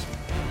after this.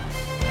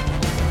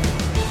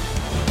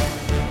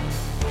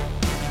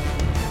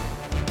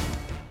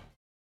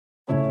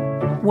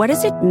 What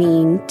does it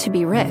mean to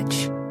be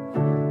rich?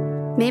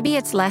 Maybe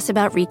it's less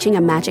about reaching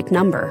a magic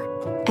number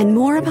and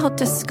more about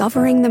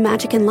discovering the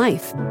magic in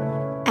life.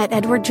 At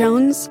Edward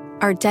Jones,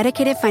 our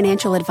dedicated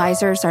financial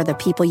advisors are the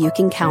people you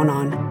can count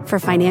on for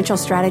financial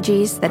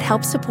strategies that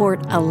help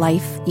support a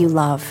life you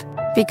love.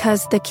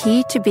 Because the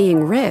key to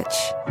being rich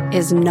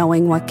is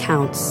knowing what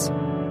counts.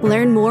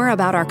 Learn more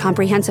about our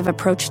comprehensive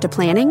approach to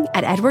planning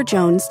at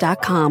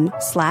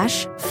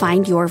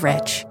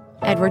edwardjones.com/findyourrich.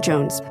 Edward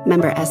Jones,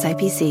 member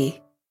SIPC.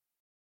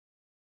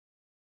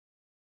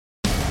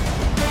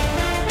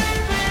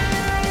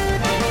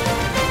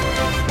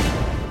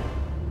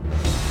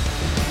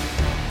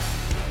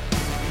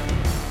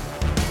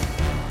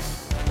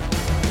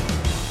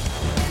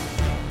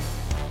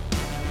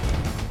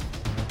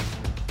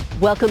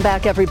 Welcome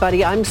back,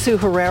 everybody. I'm Sue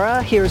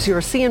Herrera. Here's your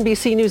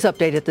CNBC News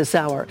update at this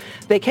hour.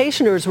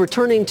 Vacationers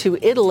returning to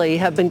Italy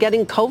have been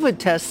getting COVID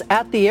tests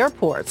at the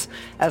airports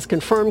as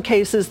confirmed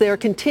cases there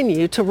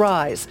continue to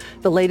rise.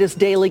 The latest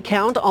daily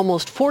count,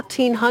 almost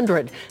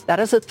 1,400. That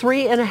is a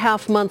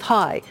 3.5-month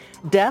high.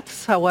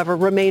 Deaths, however,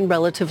 remain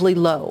relatively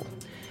low.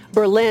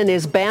 Berlin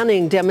is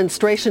banning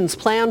demonstrations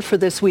planned for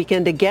this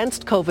weekend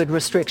against COVID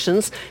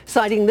restrictions,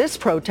 citing this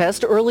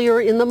protest earlier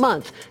in the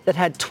month that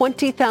had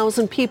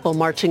 20,000 people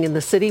marching in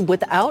the city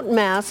without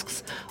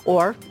masks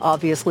or,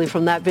 obviously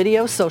from that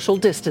video, social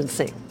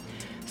distancing.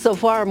 So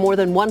far, more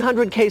than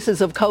 100 cases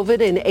of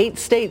COVID in 8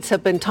 states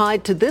have been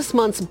tied to this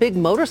month's big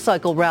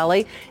motorcycle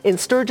rally in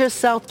Sturgis,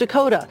 South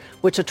Dakota,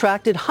 which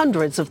attracted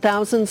hundreds of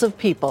thousands of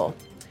people.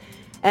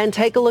 And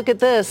take a look at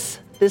this.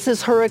 This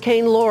is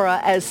Hurricane Laura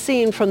as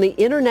seen from the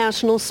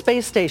International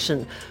Space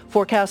Station.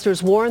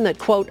 Forecasters warn that,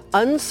 quote,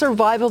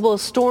 unsurvivable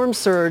storm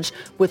surge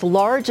with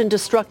large and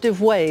destructive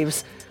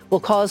waves will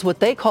cause what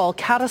they call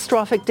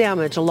catastrophic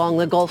damage along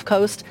the Gulf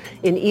Coast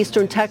in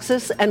eastern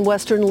Texas and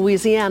western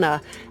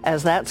Louisiana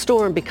as that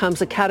storm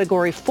becomes a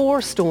Category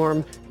 4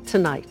 storm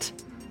tonight.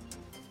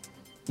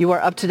 You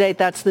are up to date.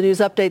 That's the news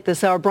update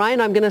this hour.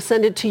 Brian, I'm going to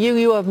send it to you.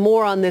 You have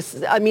more on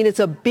this. I mean, it's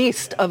a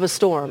beast of a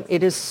storm.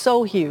 It is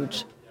so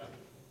huge.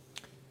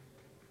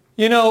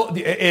 You know,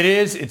 it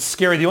is. It's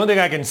scary. The only thing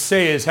I can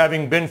say is,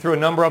 having been through a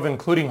number of,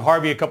 including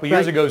Harvey a couple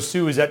years ago,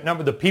 Sue, is that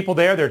the people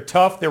there, they're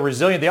tough, they're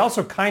resilient. They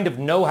also kind of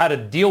know how to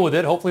deal with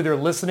it. Hopefully they're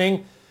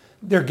listening.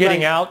 They're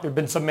getting out. There have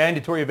been some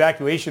mandatory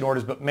evacuation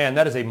orders, but man,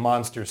 that is a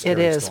monster scary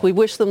storm. It is. We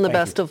wish them the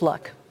best of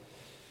luck.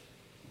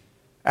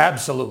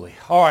 Absolutely.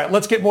 All right,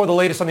 let's get more of the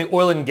latest on the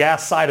oil and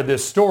gas side of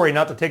this story.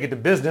 Not to take it to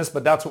business,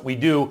 but that's what we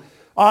do.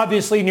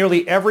 Obviously,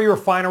 nearly every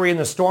refinery in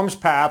the storm's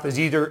path is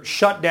either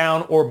shut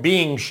down or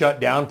being shut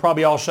down,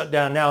 probably all shut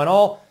down now. In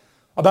all,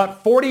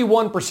 about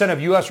 41%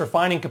 of U.S.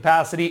 refining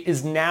capacity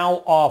is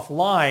now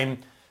offline.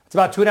 It's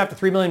about 2.5 to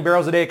 3 million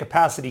barrels a day of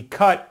capacity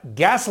cut.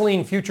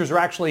 Gasoline futures are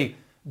actually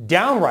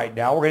down right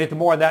now. We're going to get to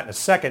more on that in a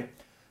second.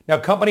 Now,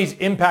 companies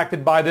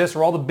impacted by this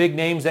are all the big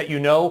names that you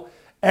know.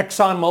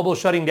 ExxonMobil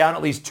shutting down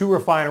at least 2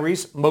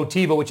 refineries.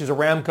 Motiva, which is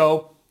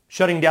Aramco,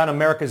 shutting down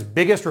America's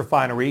biggest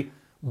refinery.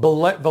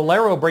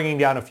 Valero bringing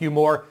down a few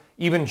more.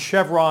 Even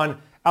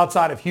Chevron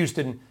outside of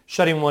Houston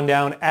shutting one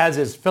down, as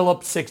is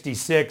Phillips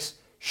 66,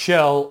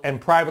 Shell,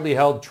 and privately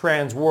held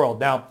Trans World.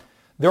 Now,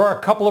 there are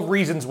a couple of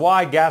reasons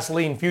why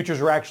gasoline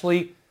futures are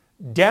actually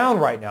down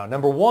right now.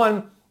 Number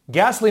one,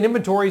 gasoline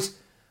inventories,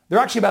 they're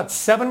actually about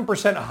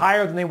 7%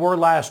 higher than they were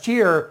last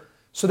year,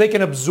 so they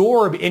can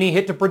absorb any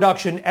hit to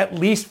production at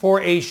least for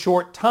a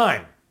short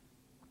time.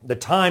 The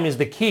time is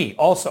the key.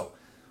 Also,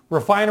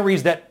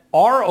 refineries that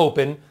are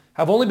open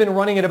have only been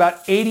running at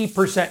about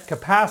 80%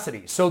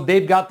 capacity. So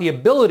they've got the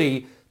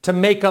ability to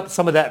make up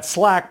some of that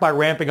slack by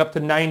ramping up to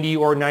 90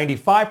 or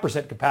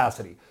 95%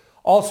 capacity.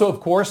 Also, of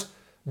course,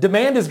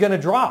 demand is going to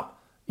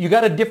drop. You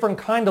got a different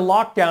kind of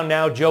lockdown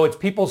now, Joe. It's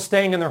people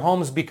staying in their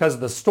homes because of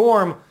the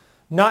storm,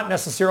 not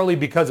necessarily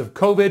because of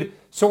COVID.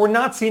 So we're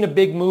not seeing a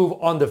big move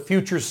on the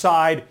futures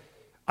side.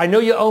 I know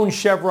you own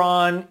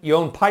Chevron, you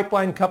own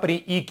pipeline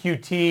company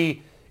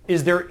EQT.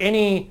 Is there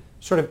any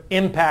sort of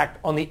impact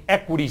on the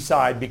equity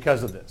side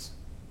because of this?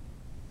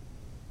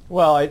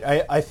 Well,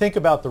 I think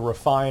about the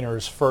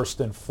refiners first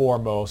and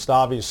foremost.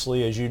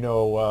 Obviously, as you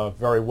know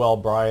very well,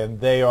 Brian,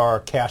 they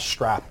are cash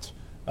strapped.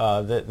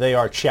 They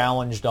are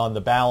challenged on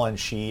the balance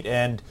sheet.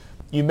 And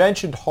you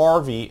mentioned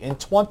Harvey. In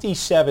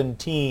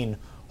 2017,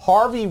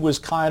 Harvey was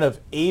kind of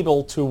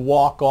able to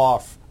work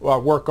off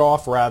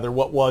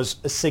what was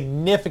a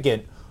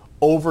significant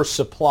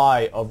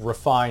oversupply of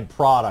refined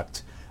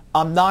product.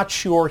 I'm not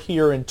sure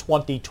here in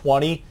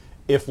 2020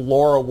 if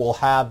Laura will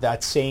have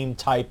that same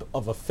type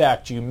of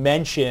effect. You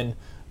mentioned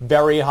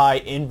very high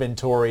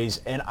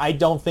inventories, and I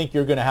don't think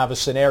you're going to have a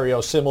scenario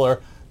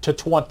similar to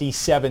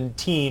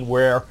 2017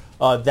 where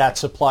that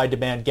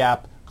supply-demand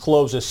gap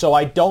closes. So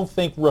I don't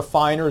think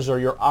refiners are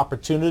your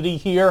opportunity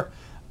here.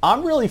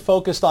 I'm really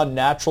focused on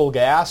natural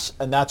gas,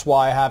 and that's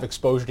why I have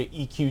exposure to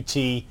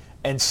EQT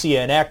and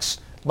CNX.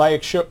 My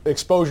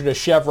exposure to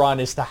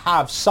Chevron is to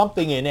have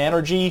something in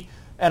energy,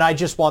 and I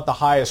just want the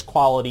highest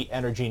quality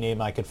energy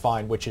name I could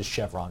find, which is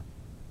Chevron.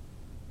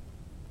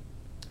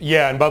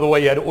 Yeah, and by the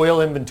way, you had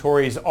oil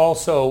inventories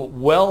also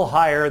well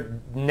higher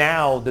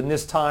now than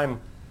this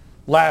time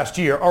last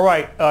year. All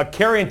right,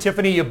 Carrie and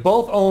Tiffany, you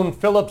both own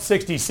Phillips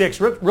 66,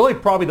 really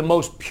probably the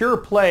most pure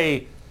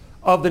play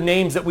of the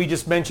names that we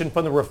just mentioned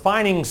from the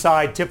refining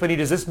side. Tiffany,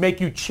 does this make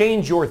you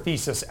change your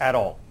thesis at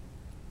all?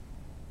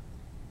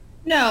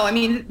 No, I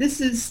mean, this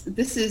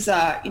is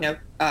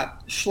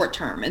short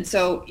term. And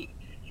so,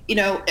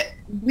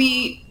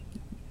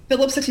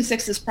 Phillips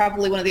 66 is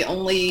probably one of the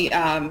only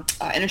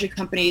energy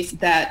companies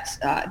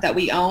that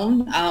we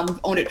own. We've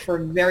owned it for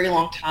a very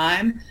long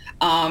time.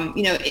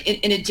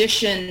 In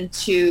addition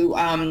to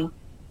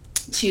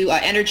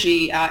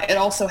energy, it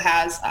also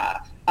has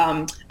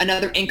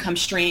another income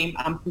stream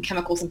from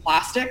chemicals and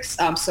plastics.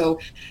 So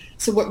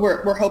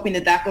we're hoping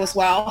that goes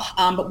well.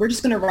 But we're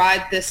just going to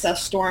ride this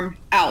storm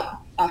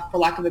out, for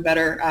lack of a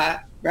better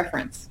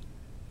reference.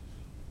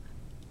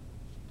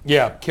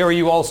 Yeah. Carrie,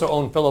 you also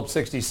own Phillips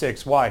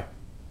 66. Why?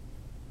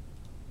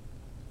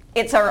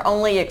 It's our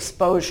only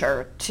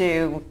exposure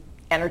to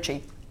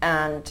energy,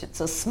 and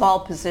it's a small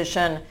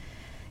position.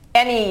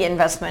 Any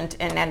investment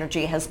in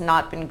energy has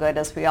not been good,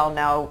 as we all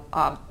know.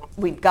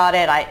 We've got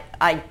it.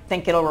 I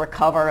think it'll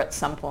recover at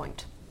some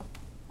point.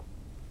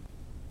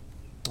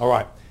 All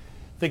right.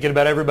 Thinking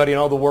about everybody and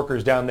all the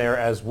workers down there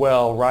as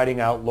well, riding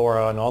out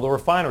Laura and all the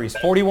refineries.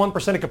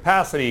 41% of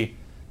capacity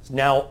is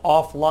now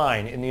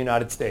offline in the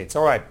United States.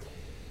 All right.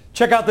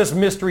 Check out this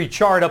mystery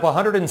chart, up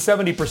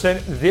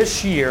 170%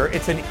 this year.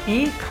 It's an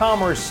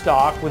e-commerce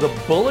stock with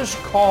a bullish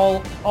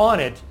call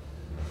on it.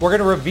 We're going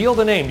to reveal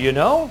the name. Do you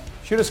know?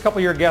 Shoot us a couple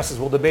of your guesses.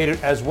 We'll debate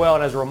it as well.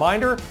 And as a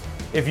reminder,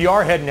 if you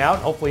are heading out,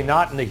 hopefully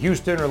not in the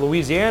Houston or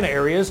Louisiana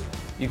areas,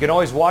 you can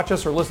always watch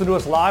us or listen to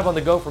us live on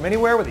the go from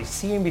anywhere with the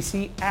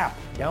CNBC app.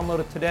 Download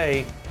it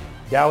today.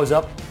 Dow is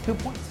up 2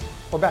 points.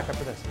 We're back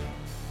after this.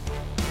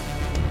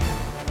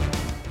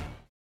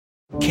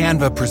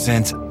 Canva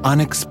presents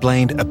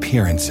Unexplained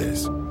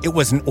Appearances. It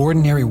was an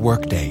ordinary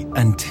workday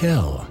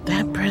until...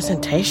 that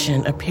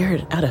presentation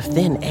appeared out of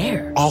thin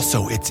air.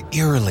 Also, it's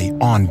eerily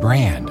on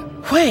brand.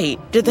 Wait,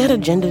 did that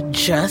agenda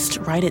just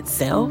write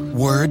itself?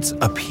 Words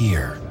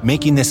appear,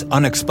 making this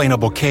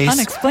unexplainable case...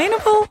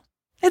 Unexplainable?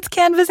 It's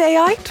Canva's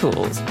AI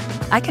tools.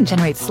 I can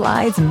generate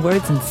slides and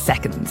words in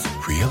seconds.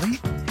 Really?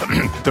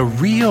 The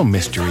real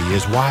mystery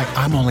is why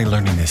I'm only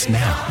learning this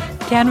now.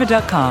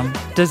 Canva.com.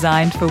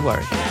 Designed for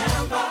work.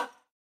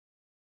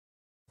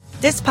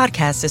 This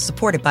podcast is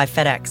supported by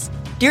FedEx.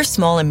 Dear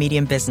small and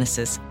medium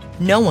businesses,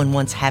 no one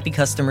wants happy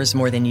customers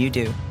more than you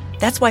do.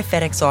 That's why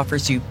FedEx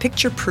offers you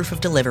picture proof of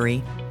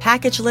delivery,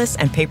 packageless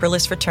and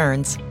paperless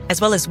returns,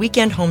 as well as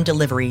weekend home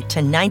delivery to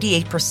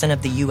 98%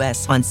 of the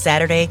U.S. on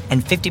Saturday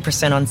and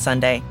 50% on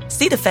Sunday.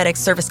 See the FedEx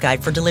service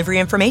guide for delivery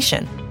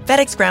information.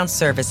 FedEx Ground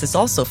service is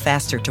also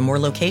faster to more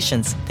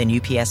locations than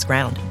UPS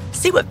Ground.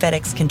 See what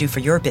FedEx can do for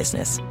your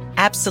business.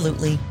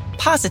 Absolutely,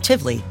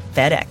 positively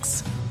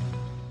FedEx.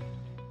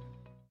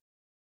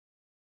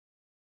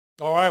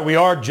 All right, we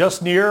are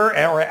just near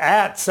or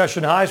at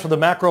session highs for the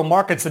macro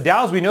markets. The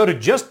Dow, as we noted,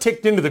 just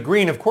ticked into the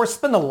green. Of course,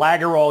 it's been the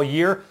lagger all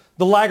year.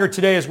 The lagger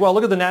today as well.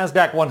 Look at the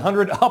NASDAQ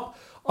 100 up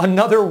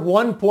another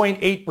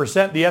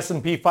 1.8%. The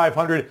S&P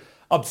 500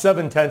 up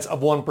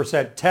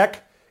 0.7%.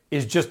 Tech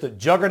is just a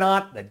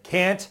juggernaut that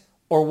can't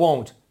or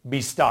won't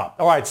be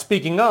stopped. All right,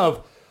 speaking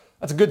of,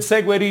 that's a good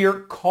segue to your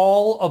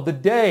call of the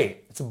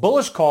day. It's a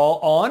bullish call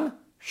on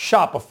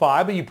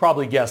Shopify, but you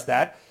probably guessed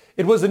that.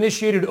 It was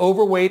initiated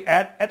overweight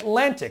at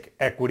Atlantic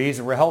Equities,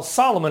 and Rahel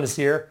Solomon is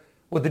here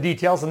with the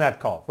details on that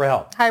call.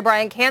 Rahel. Hi,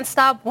 Brian. Can't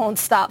stop, won't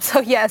stop. So,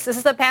 yes, this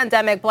is a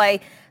pandemic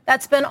play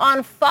that's been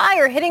on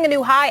fire, hitting a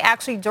new high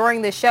actually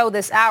during the show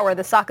this hour.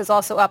 The stock is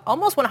also up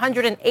almost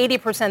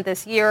 180%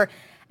 this year.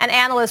 And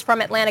analysts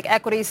from Atlantic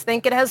Equities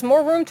think it has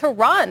more room to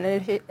run,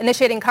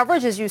 initiating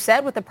coverage, as you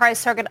said, with a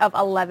price target of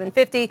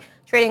 $11.50,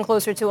 trading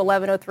closer to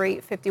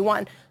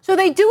 $11.03.51. So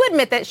they do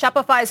admit that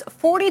Shopify's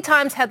 40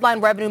 times headline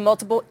revenue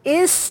multiple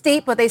is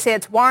steep, but they say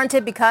it's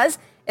warranted because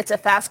it's a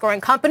fast-growing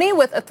company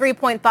with a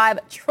 $3.5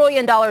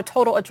 trillion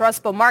total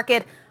addressable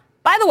market.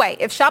 By the way,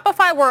 if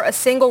Shopify were a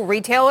single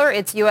retailer,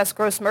 its U.S.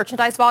 gross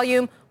merchandise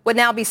volume would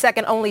now be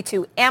second only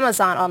to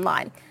Amazon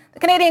online. The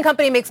Canadian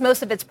company makes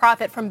most of its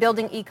profit from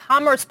building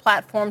e-commerce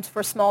platforms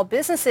for small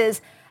businesses,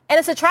 and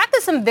it's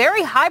attracted some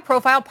very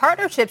high-profile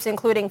partnerships,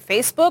 including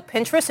Facebook,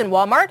 Pinterest, and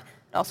Walmart.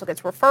 It also gets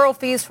referral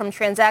fees from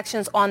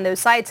transactions on those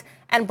sites.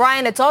 And,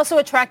 Brian, it's also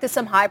attracted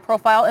some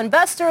high-profile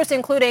investors,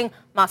 including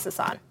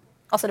Masa-san.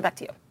 I'll send it back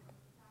to you.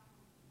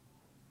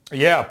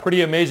 Yeah,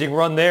 pretty amazing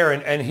run there.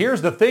 And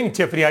here's the thing,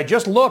 Tiffany. I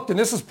just looked, and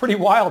this is pretty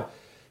wild.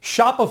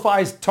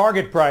 Shopify's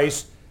target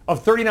price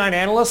of 39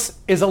 analysts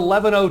is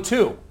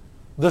 $11.02.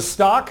 The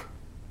stock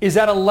is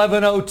at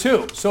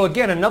 $11.02. So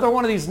again, another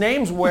one of these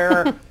names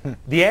where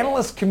the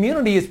analyst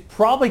community is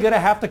probably going to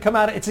have to come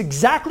out. It's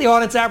exactly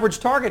on its average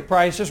target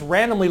price. Just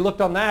randomly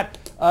looked on that.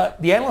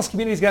 The analyst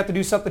community is going to have to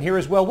do something here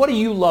as well. What do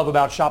you love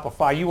about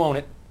Shopify? You own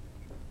it.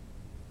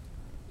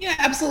 Yeah,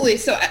 absolutely.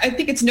 So I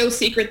think it's no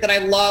secret that I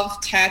love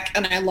tech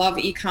and I love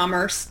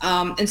e-commerce.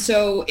 And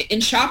so in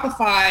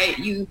Shopify,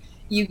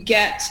 you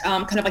get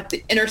kind of like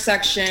the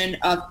intersection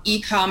of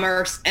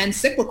e-commerce and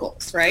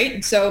cyclicals, right?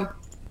 And so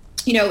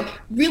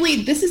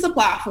really, this is a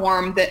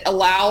platform that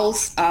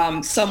allows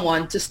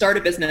someone to start a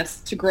business,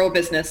 to grow a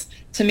business,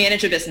 to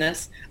manage a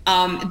business.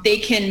 They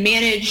can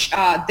manage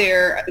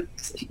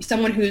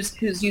someone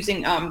who's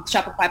using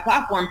Shopify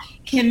platform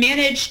can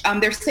manage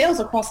their sales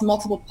across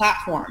multiple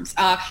platforms.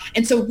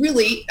 And so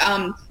really,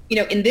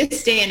 in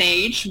this day and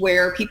age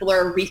where people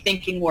are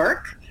rethinking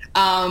work,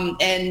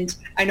 and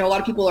I know a lot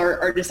of people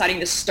are deciding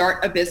to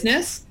start a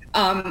business,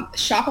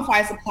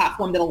 Shopify is a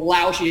platform that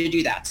allows you to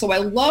do that. So I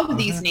love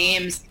these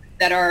names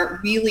that are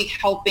really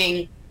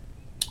helping,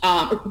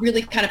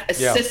 really kind of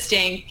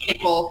assisting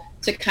people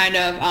to kind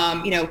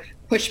of,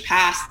 push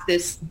past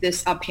this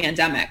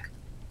pandemic.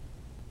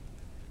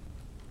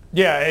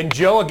 Yeah, and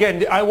Joe,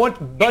 again,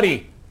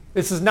 buddy,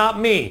 this is not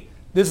me.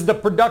 This is the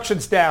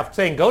production staff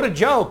saying, go to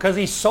Joe because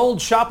he sold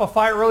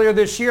Shopify earlier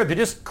this year. They're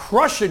just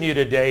crushing you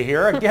today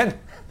here. Again,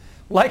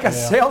 like a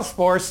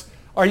Salesforce.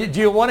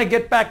 Do you want to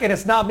get back in?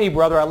 It's not me,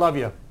 brother. I love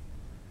you.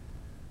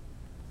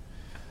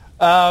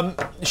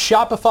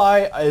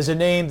 Shopify is a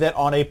name that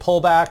on a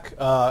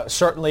pullback,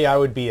 certainly I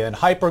would be in.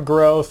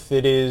 Hypergrowth,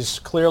 it is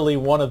clearly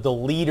one of the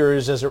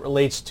leaders as it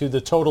relates to the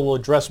total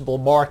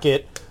addressable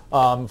market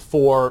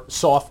for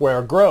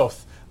software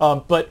growth.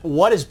 But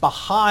what is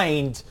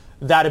behind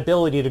that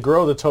ability to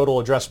grow the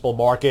total addressable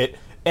market?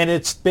 And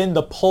it's been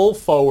the pull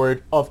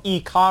forward of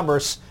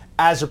e-commerce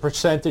as a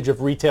percentage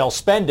of retail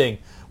spending.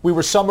 We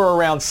were somewhere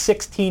around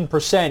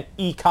 16%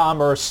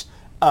 e-commerce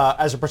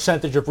as a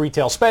percentage of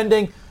retail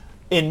spending.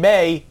 In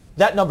May,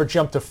 that number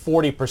jumped to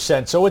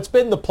 40%. So it's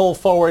been the pull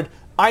forward.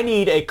 I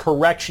need a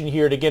correction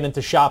here to get into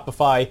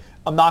Shopify.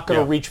 I'm not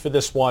going to reach for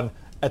this one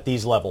at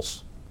these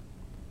levels.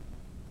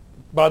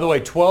 By the way,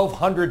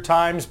 1,200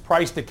 times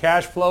price to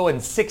cash flow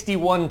and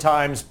 61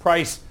 times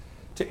price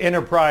to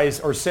enterprise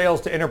or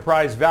sales to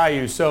enterprise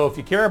value. So if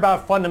you care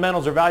about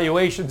fundamentals or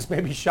valuations,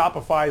 maybe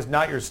Shopify is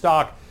not your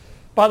stock.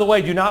 By the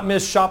way, do not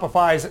miss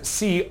Shopify's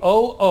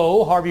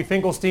COO, Harvey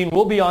Finkelstein,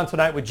 will be on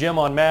tonight with Jim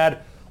on MAD.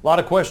 A lot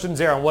of questions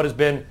there on what has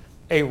been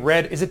a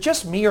red. Is it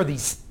just me or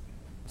these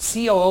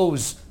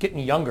COOs getting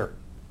younger?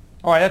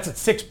 All right, that's at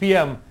 6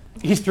 p.m.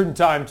 Eastern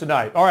time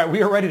tonight. All right,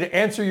 we are ready to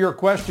answer your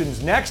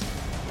questions next.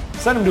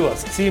 Send them to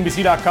us at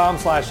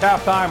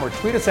cnbc.com/halftime or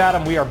tweet us at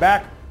them. We are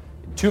back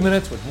in 2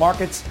 minutes with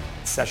markets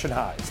at session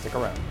high. Stick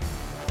around.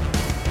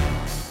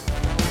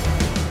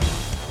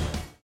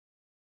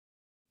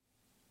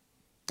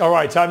 All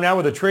right, time now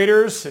with the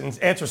traders and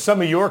answer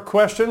some of your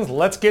questions.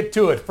 Let's get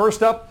to it.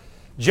 First up,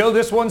 Joe,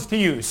 this one's to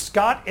you.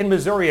 Scott in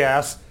Missouri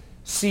asks,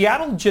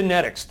 Seattle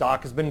Genetics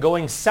stock has been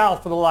going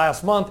south for the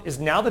last month. Is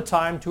now the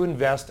time to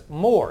invest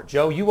more?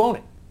 Joe, you own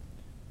it.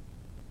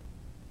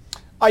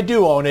 I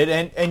do own it,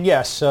 and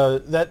yes,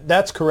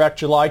 that's correct.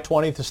 July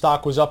 20th, the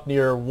stock was up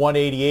near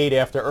 188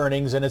 after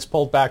earnings, and it's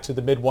pulled back to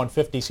the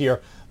mid-150s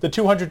here. The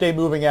 200-day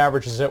moving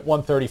average is at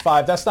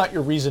 135. That's not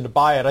your reason to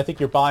buy it. I think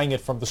you're buying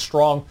it from the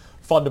strong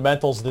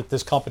fundamentals that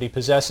this company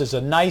possesses. A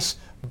nice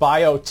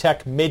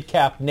biotech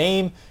mid-cap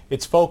name.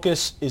 Its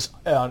focus is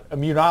on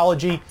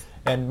immunology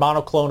and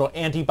monoclonal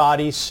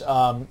antibodies.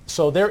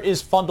 So there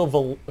is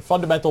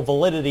fundamental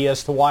validity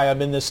as to why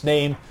I'm in this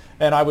name,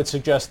 and I would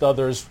suggest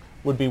others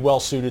would be well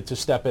suited to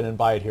step in and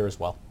buy it here as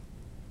well.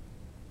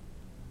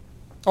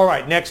 All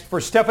right, next for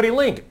Stephanie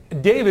Link.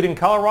 David in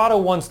Colorado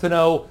wants to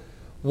know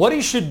what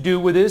he should do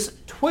with his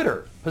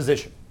Twitter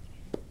position.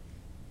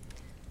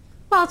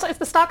 Well, if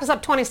the stock is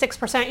up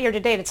 26% year to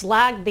date, it's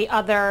lagged the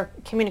other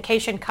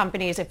communication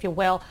companies, if you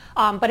will.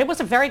 But it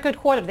was a very good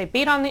quarter. They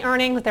beat on the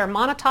earnings. They're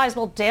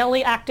monetizable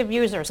daily active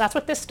users. That's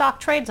what this stock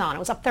trades on. It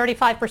was up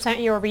 35%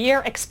 year over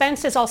year.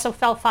 Expenses also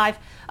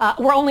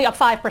were only up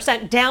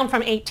 5%, down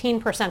from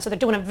 18%. So they're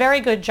doing a very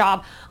good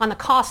job on the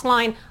cost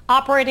line,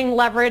 operating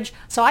leverage.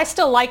 So I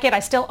still like it. I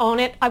still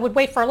own it. I would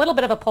wait for a little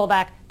bit of a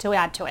pullback to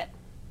add to it.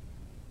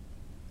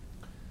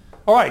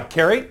 All right,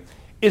 Carrie.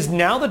 Is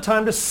now the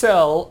time to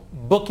sell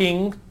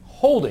Booking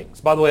Holdings?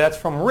 By the way, that's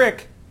from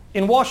Rick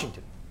in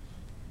Washington.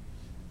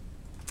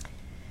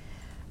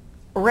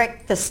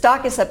 Rick, the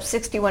stock is up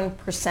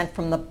 61%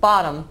 from the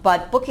bottom,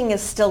 but Booking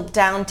is still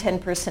down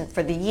 10%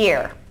 for the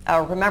year.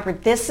 Remember,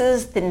 this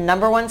is the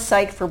number one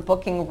site for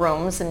booking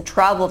rooms, and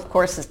travel, of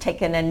course, has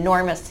taken an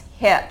enormous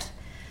hit.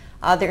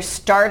 They're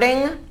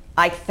starting,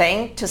 I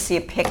think, to see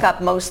a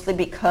pickup mostly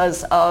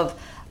because of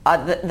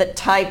the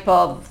type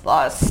of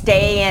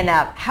stay in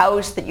a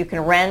house that you can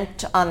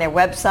rent on their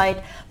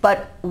website.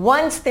 But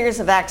once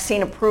there's a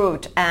vaccine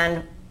approved,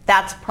 and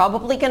that's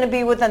probably going to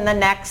be within the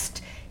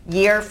next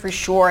year for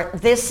sure,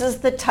 this is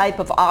the type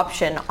of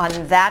option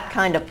on that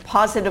kind of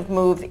positive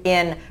move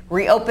in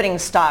reopening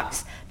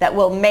stocks that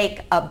will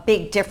make a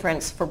big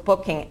difference for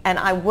Booking, and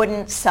I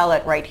wouldn't sell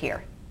it right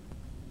here.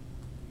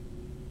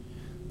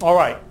 All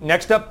right,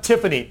 next up,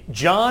 Tiffany.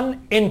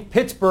 John in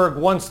Pittsburgh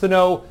wants to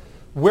know,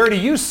 where do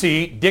you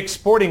see Dick's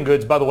Sporting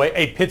Goods, by the way,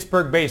 a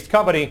Pittsburgh-based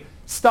company,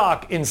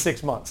 stock in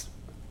 6 months?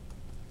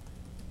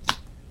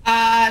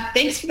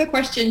 Thanks for the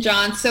question,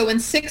 John. So in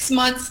 6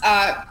 months,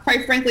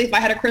 quite frankly, if I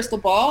had a crystal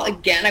ball,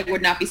 again, I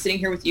would not be sitting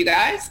here with you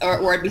guys,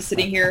 or I'd be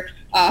sitting here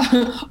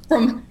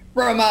from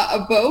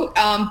a boat.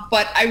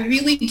 But I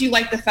really do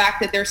like the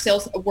fact that their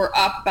sales were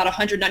up about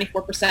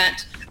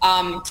 194%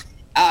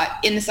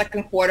 in the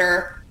second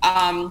quarter.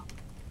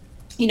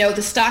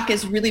 The stock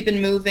has really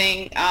been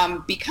moving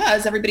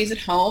because everybody's at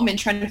home and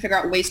trying to figure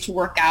out ways to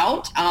work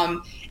out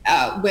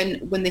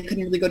when they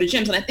couldn't really go to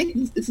gyms. And I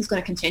think this is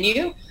going to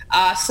continue.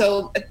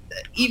 So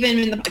even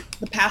in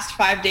the past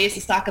 5 days,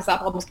 the stock is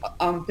up almost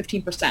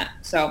 15%.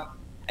 So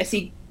I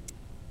see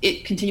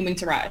it continuing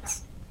to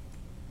rise.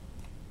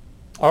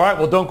 All right,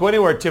 well, don't go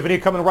anywhere, Tiffany.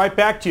 Coming right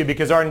back to you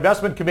because our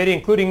investment committee,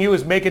 including you,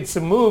 is making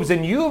some moves,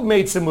 and you've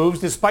made some moves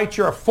despite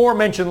your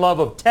aforementioned love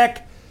of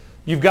tech.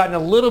 You've gotten a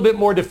little bit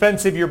more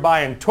defensive. You're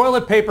buying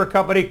toilet paper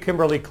company,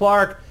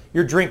 Kimberly-Clark.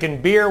 You're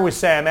drinking beer with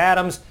Sam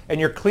Adams, and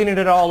you're cleaning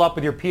it all up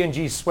with your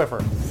P&G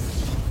Swiffer.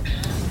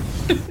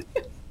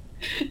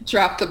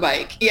 Drop the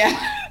mic. Yeah.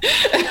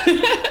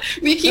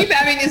 We keep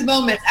having these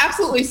moments.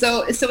 Absolutely.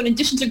 So in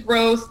addition to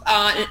growth,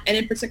 and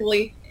in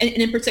particular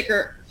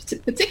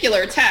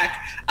tech,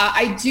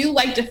 I do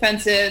like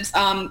defensives.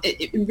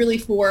 Really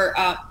for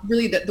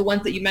the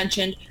ones that you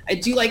mentioned. I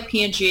do like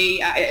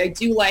P&G. I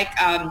do like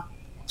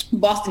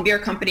Boston Beer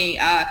Company,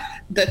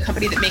 the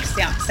company that makes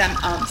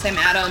Sam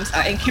Adams,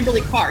 and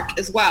Kimberly-Clark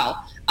as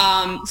well.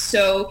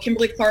 So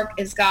Kimberly-Clark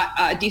has got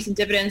a decent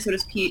dividend. So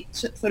does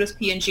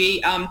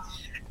P&G.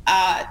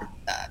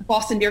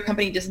 Boston Beer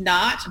Company does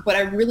not, but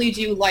I really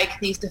do like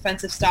these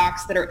defensive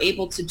stocks that are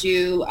able to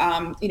do,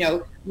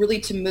 really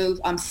to move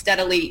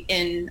steadily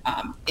in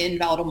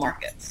volatile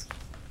markets.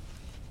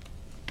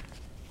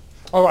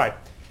 All right.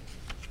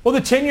 Well,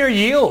 the 10-year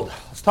yield,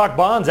 let's talk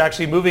bonds,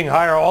 actually moving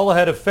higher, all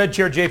ahead of Fed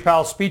Chair Jay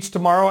Powell's speech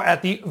tomorrow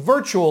at the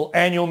virtual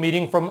annual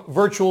meeting from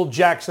virtual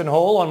Jackson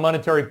Hole on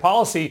monetary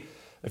policy.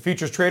 The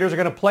futures traders are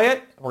going to play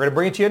it. We're going to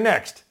bring it to you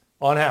next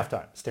on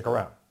Halftime. Stick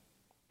around.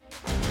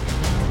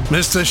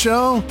 Missed the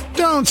show?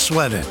 Don't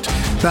sweat it.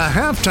 The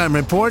Halftime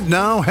Report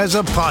now has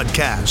a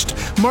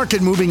podcast.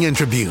 Market-moving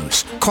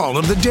interviews, call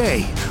of the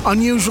day,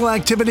 unusual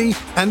activity,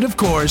 and of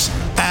course,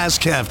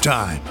 Ask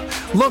Halftime.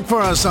 Look for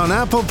us on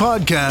Apple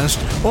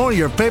Podcast or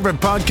your favorite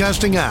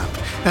podcasting app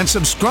and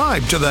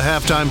subscribe to the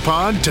Halftime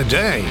Pod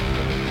today.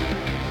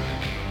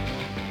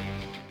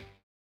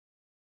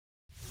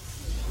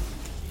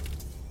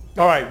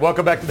 All right,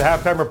 welcome back to the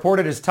Halftime Report.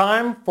 It is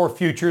time for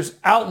Futures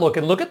Outlook.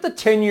 And look at the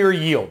 10-year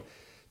yield,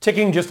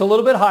 ticking just a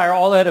little bit higher,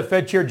 all ahead of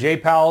Fed Chair Jay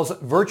Powell's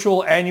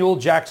virtual annual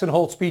Jackson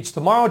Hole speech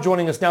tomorrow.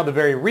 Joining us now, the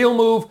very real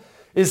move,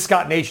 is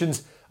Scott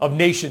Nations of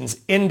Nations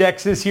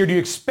Indexes here. Do you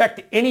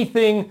expect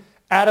anything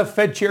out of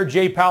Fed Chair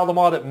Jay Powell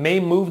tomorrow that may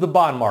move the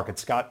bond market,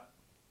 Scott?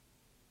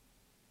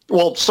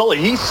 Well, Sully,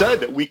 he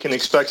said that we can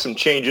expect some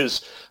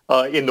changes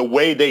in the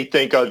way they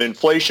think of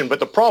inflation. But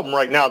the problem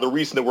right now, the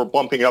reason that we're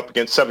bumping up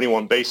against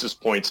 71 basis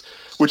points,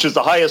 which is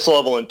the highest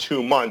level in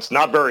 2 months,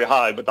 not very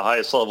high, but the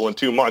highest level in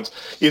 2 months,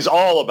 is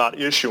all about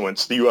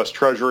issuance. The U.S.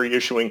 Treasury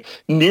issuing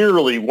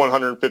nearly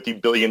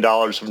 $150 billion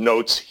of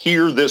notes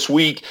here this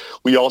week.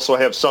 We also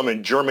have some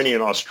in Germany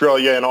and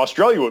Australia. And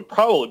Australia would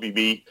probably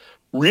be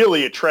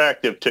really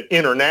attractive to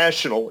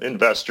international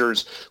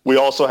investors. We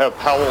also have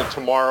Powell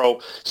tomorrow.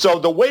 So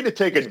the way to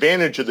take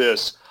advantage of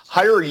this,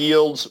 higher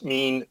yields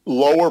mean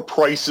lower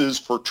prices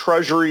for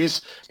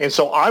treasuries. And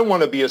so I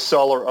want to be a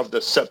seller of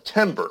the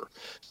September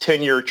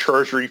 10-year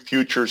Treasury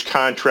futures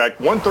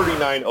contract,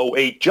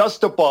 139.08,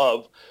 just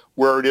above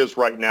where it is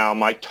right now.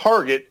 My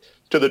target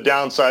to the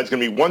downside is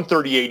going to be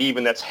 138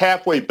 even. That's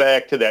halfway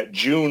back to that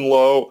June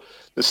low.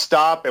 The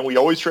stop, and we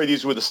always trade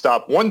these with a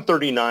stop,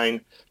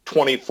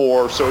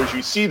 139.24. So as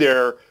you see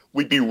there,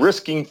 we'd be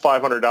risking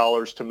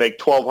 $500 to make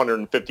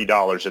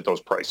 $1,250 at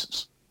those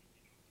prices.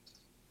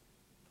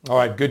 All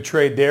right, good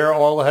trade there,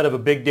 all ahead of a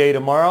big day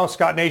tomorrow.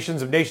 Scott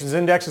Nations of Nations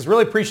Indexes.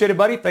 Really appreciate it,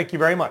 buddy. Thank you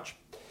very much.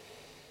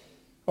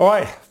 All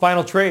right,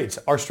 final trades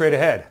are straight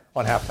ahead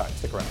on Halftime.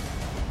 Stick around.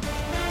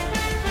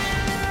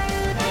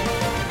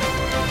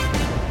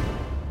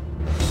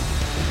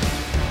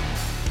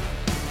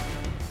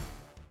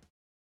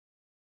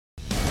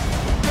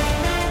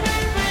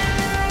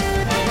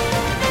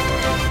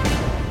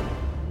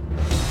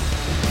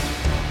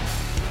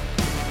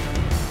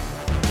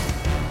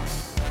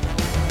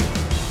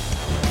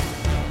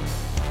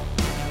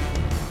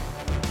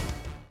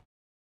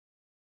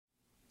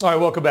 All right,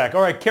 welcome back.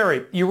 All right,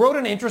 Kerry, you wrote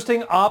an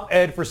interesting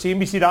op-ed for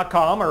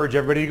CNBC.com. I urge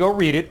everybody to go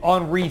read it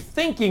on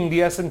rethinking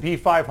the S&P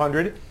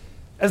 500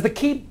 as the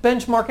key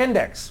benchmark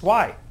index.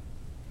 Why?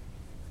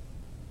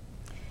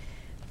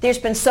 There's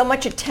been so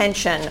much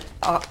attention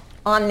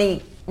on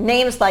the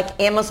names like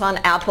Amazon,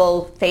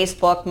 Apple,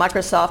 Facebook,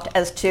 Microsoft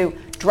as to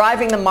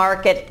driving the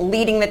market,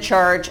 leading the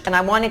charge, and I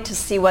wanted to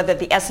see whether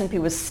the S&P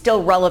was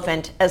still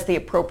relevant as the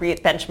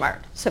appropriate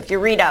benchmark. So if you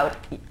read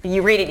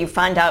it, you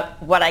find out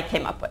what I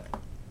came up with.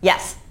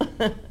 Yes.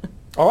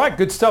 All right,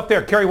 good stuff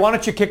there. Kerry, why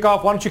don't you kick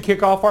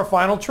off our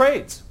final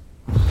trades?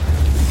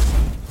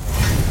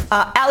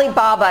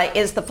 Alibaba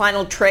is the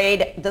final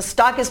trade. The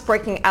stock is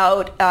breaking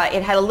out.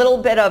 It had a little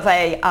bit of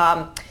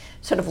a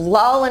sort of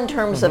lull in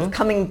terms of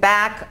coming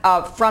back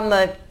from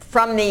the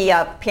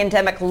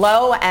pandemic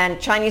low,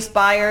 and Chinese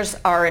buyers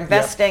are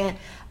investing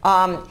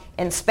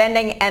and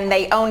spending, and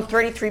they own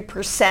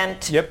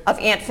 33% of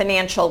Ant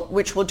Financial,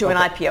 which will do an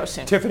IPO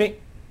soon. Tiffany?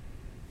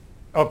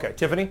 Okay,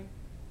 Tiffany?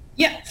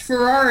 Yeah,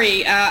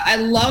 Ferrari. I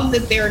love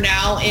that they're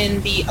now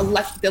in the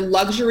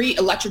luxury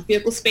electric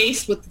vehicle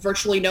space with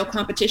virtually no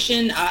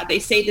competition. They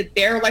say that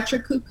their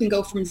electric coupe can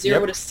go from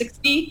 0 to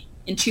 60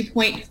 in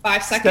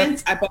 2.5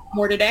 seconds. I bought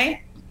more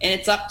today, and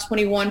it's up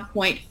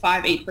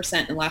 21.58%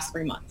 in the last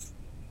 3 months.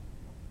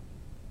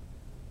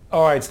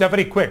 All right,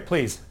 Stephanie, quick,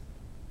 please.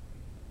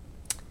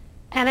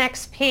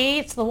 NXP,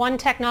 it's the one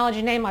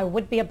technology name I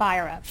would be a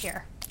buyer of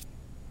here.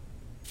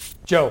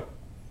 Joe.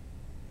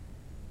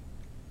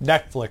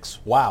 Netflix.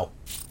 Wow.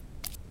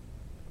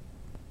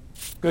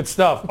 Good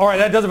stuff. All right,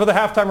 that does it for the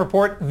Halftime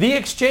Report. The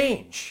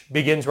Exchange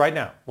begins right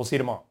now. We'll see you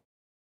tomorrow.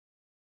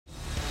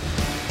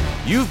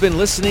 You've been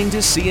listening to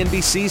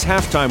CNBC's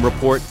Halftime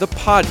Report, the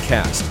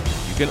podcast.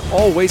 You can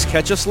always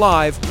catch us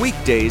live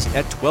weekdays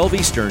at 12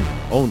 Eastern,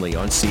 only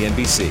on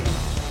CNBC.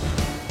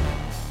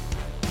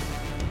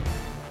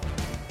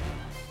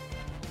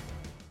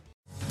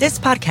 This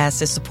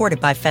podcast is supported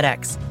by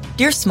FedEx.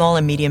 Dear small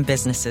and medium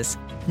businesses,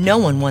 no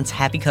one wants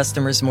happy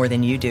customers more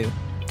than you do.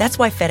 That's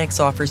why FedEx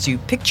offers you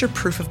picture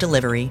proof of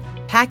delivery,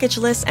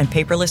 packageless and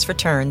paperless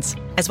returns,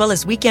 as well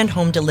as weekend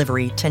home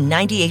delivery to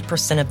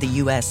 98% of the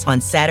U.S. on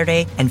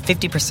Saturday and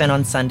 50%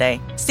 on Sunday.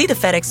 See the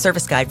FedEx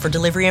service guide for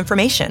delivery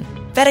information.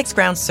 FedEx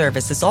Ground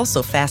service is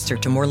also faster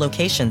to more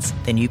locations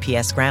than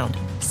UPS Ground.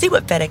 See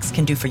what FedEx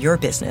can do for your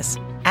business.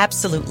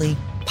 Absolutely,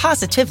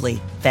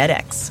 positively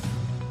FedEx.